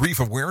Student Grief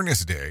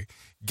Awareness Day.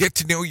 Get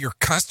to Know Your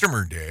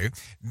Customer Day.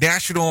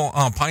 National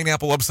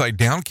Pineapple Upside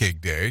Down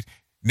Cake Day.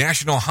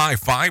 National High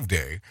Five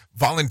Day,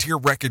 Volunteer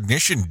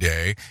Recognition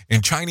Day,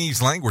 and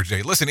Chinese Language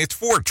Day. Listen, it's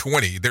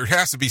 420. There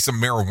has to be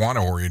some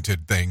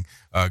marijuana-oriented thing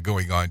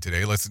going on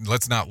today.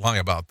 Let's not lie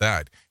about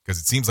that, because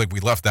it seems like we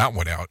left that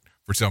one out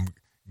for some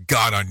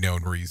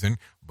God-unknown reason.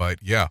 But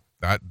yeah,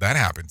 that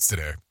happens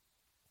today.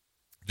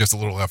 Just a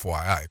little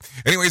FYI.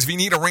 Anyways, if you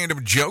need a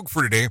random joke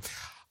for today,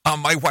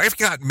 my wife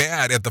got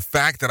mad at the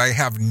fact that I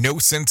have no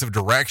sense of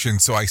direction,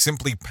 so I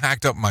simply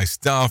packed up my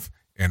stuff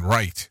and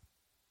write.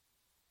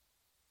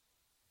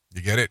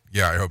 You get it?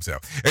 Yeah, I hope so.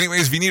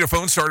 Anyways, if you need a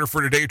phone starter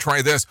for today,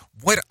 try this.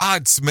 What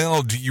odd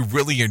smell do you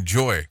really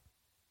enjoy?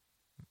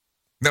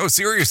 No,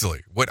 seriously.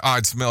 What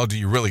odd smell do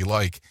you really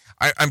like?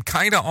 I'm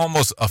kind of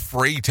almost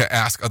afraid to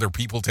ask other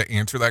people to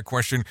answer that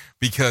question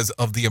because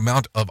of the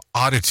amount of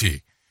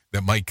oddity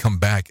that might come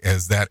back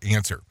as that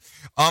answer.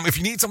 If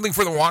you need something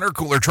for the water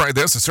cooler, try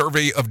this. A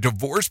survey of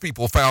divorced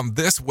people found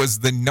this was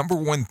the number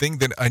one thing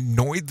that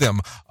annoyed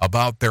them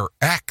about their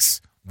ex.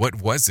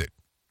 What was it?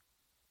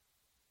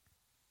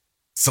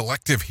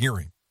 Selective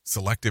hearing.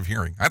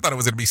 I thought it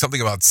was going to be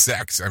something about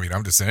sex. I mean,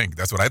 I'm just saying.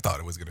 That's what I thought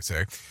it was going to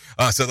say.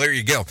 So there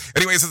you go.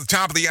 Anyways, at the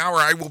top of the hour,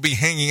 I will be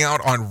hanging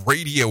out on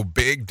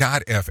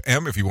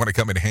radiobig.fm. If you want to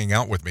come and hang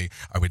out with me,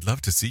 I would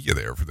love to see you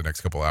there for the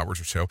next couple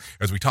hours or so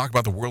as we talk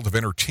about the world of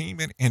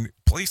entertainment and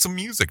play some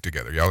music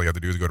together. All you have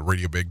to do is go to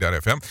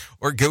radiobig.fm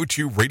or go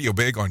to Radio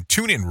Big on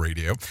TuneIn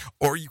Radio,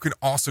 or you can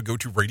also go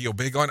to Radio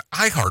Big on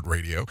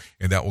iHeartRadio,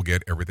 and that will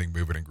get everything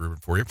moving and grooving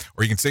for you.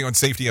 Or you can stay on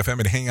Safety FM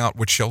and hang out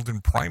with Sheldon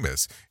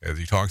Primus as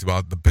he talks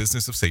about the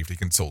business of safety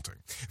consulting.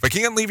 If I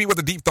can't leave you with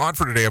a deep thought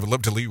for today, I would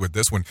love to leave you with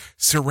this one.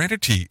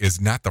 Serenity is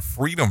not the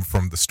freedom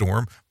from the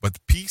storm, but the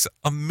peace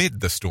amid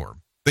the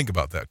storm. Think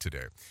about that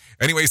today.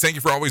 Anyways, thank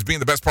you for always being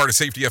the best part of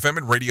Safety FM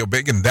and Radio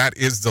Big, and that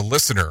is the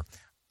listener.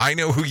 I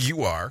know who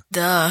you are.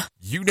 Duh.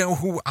 You know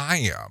who I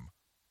am.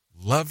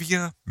 Love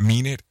you,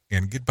 mean it,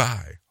 and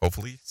goodbye.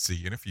 Hopefully, see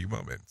you in a few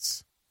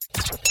moments.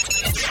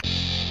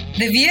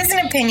 The views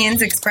and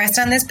opinions expressed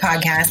on this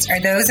podcast are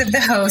those of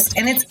the host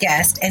and its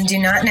guest and do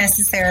not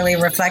necessarily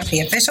reflect the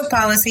official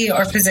policy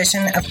or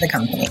position of the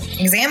company.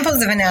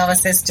 Examples of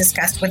analysis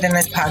discussed within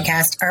this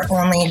podcast are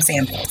only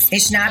examples. They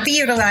should not be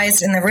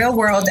utilized in the real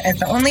world as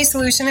the only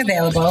solution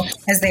available,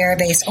 as they are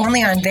based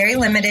only on very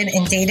limited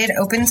and dated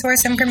open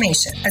source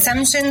information.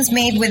 Assumptions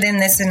made within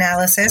this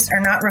analysis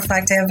are not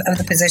reflective of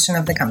the position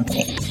of the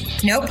company.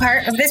 No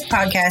part of this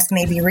podcast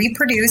may be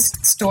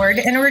reproduced, stored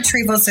in a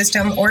retrieval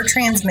system, or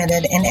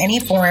transmitted in any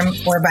form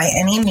or by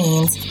any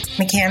means,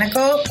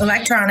 mechanical,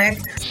 electronic,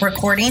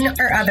 recording,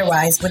 or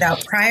otherwise,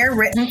 without prior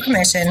written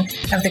permission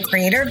of the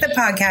creator of the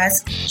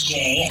podcast,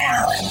 Jay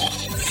Allen.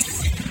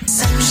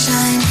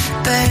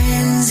 Sunshine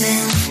burns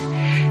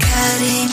in cutting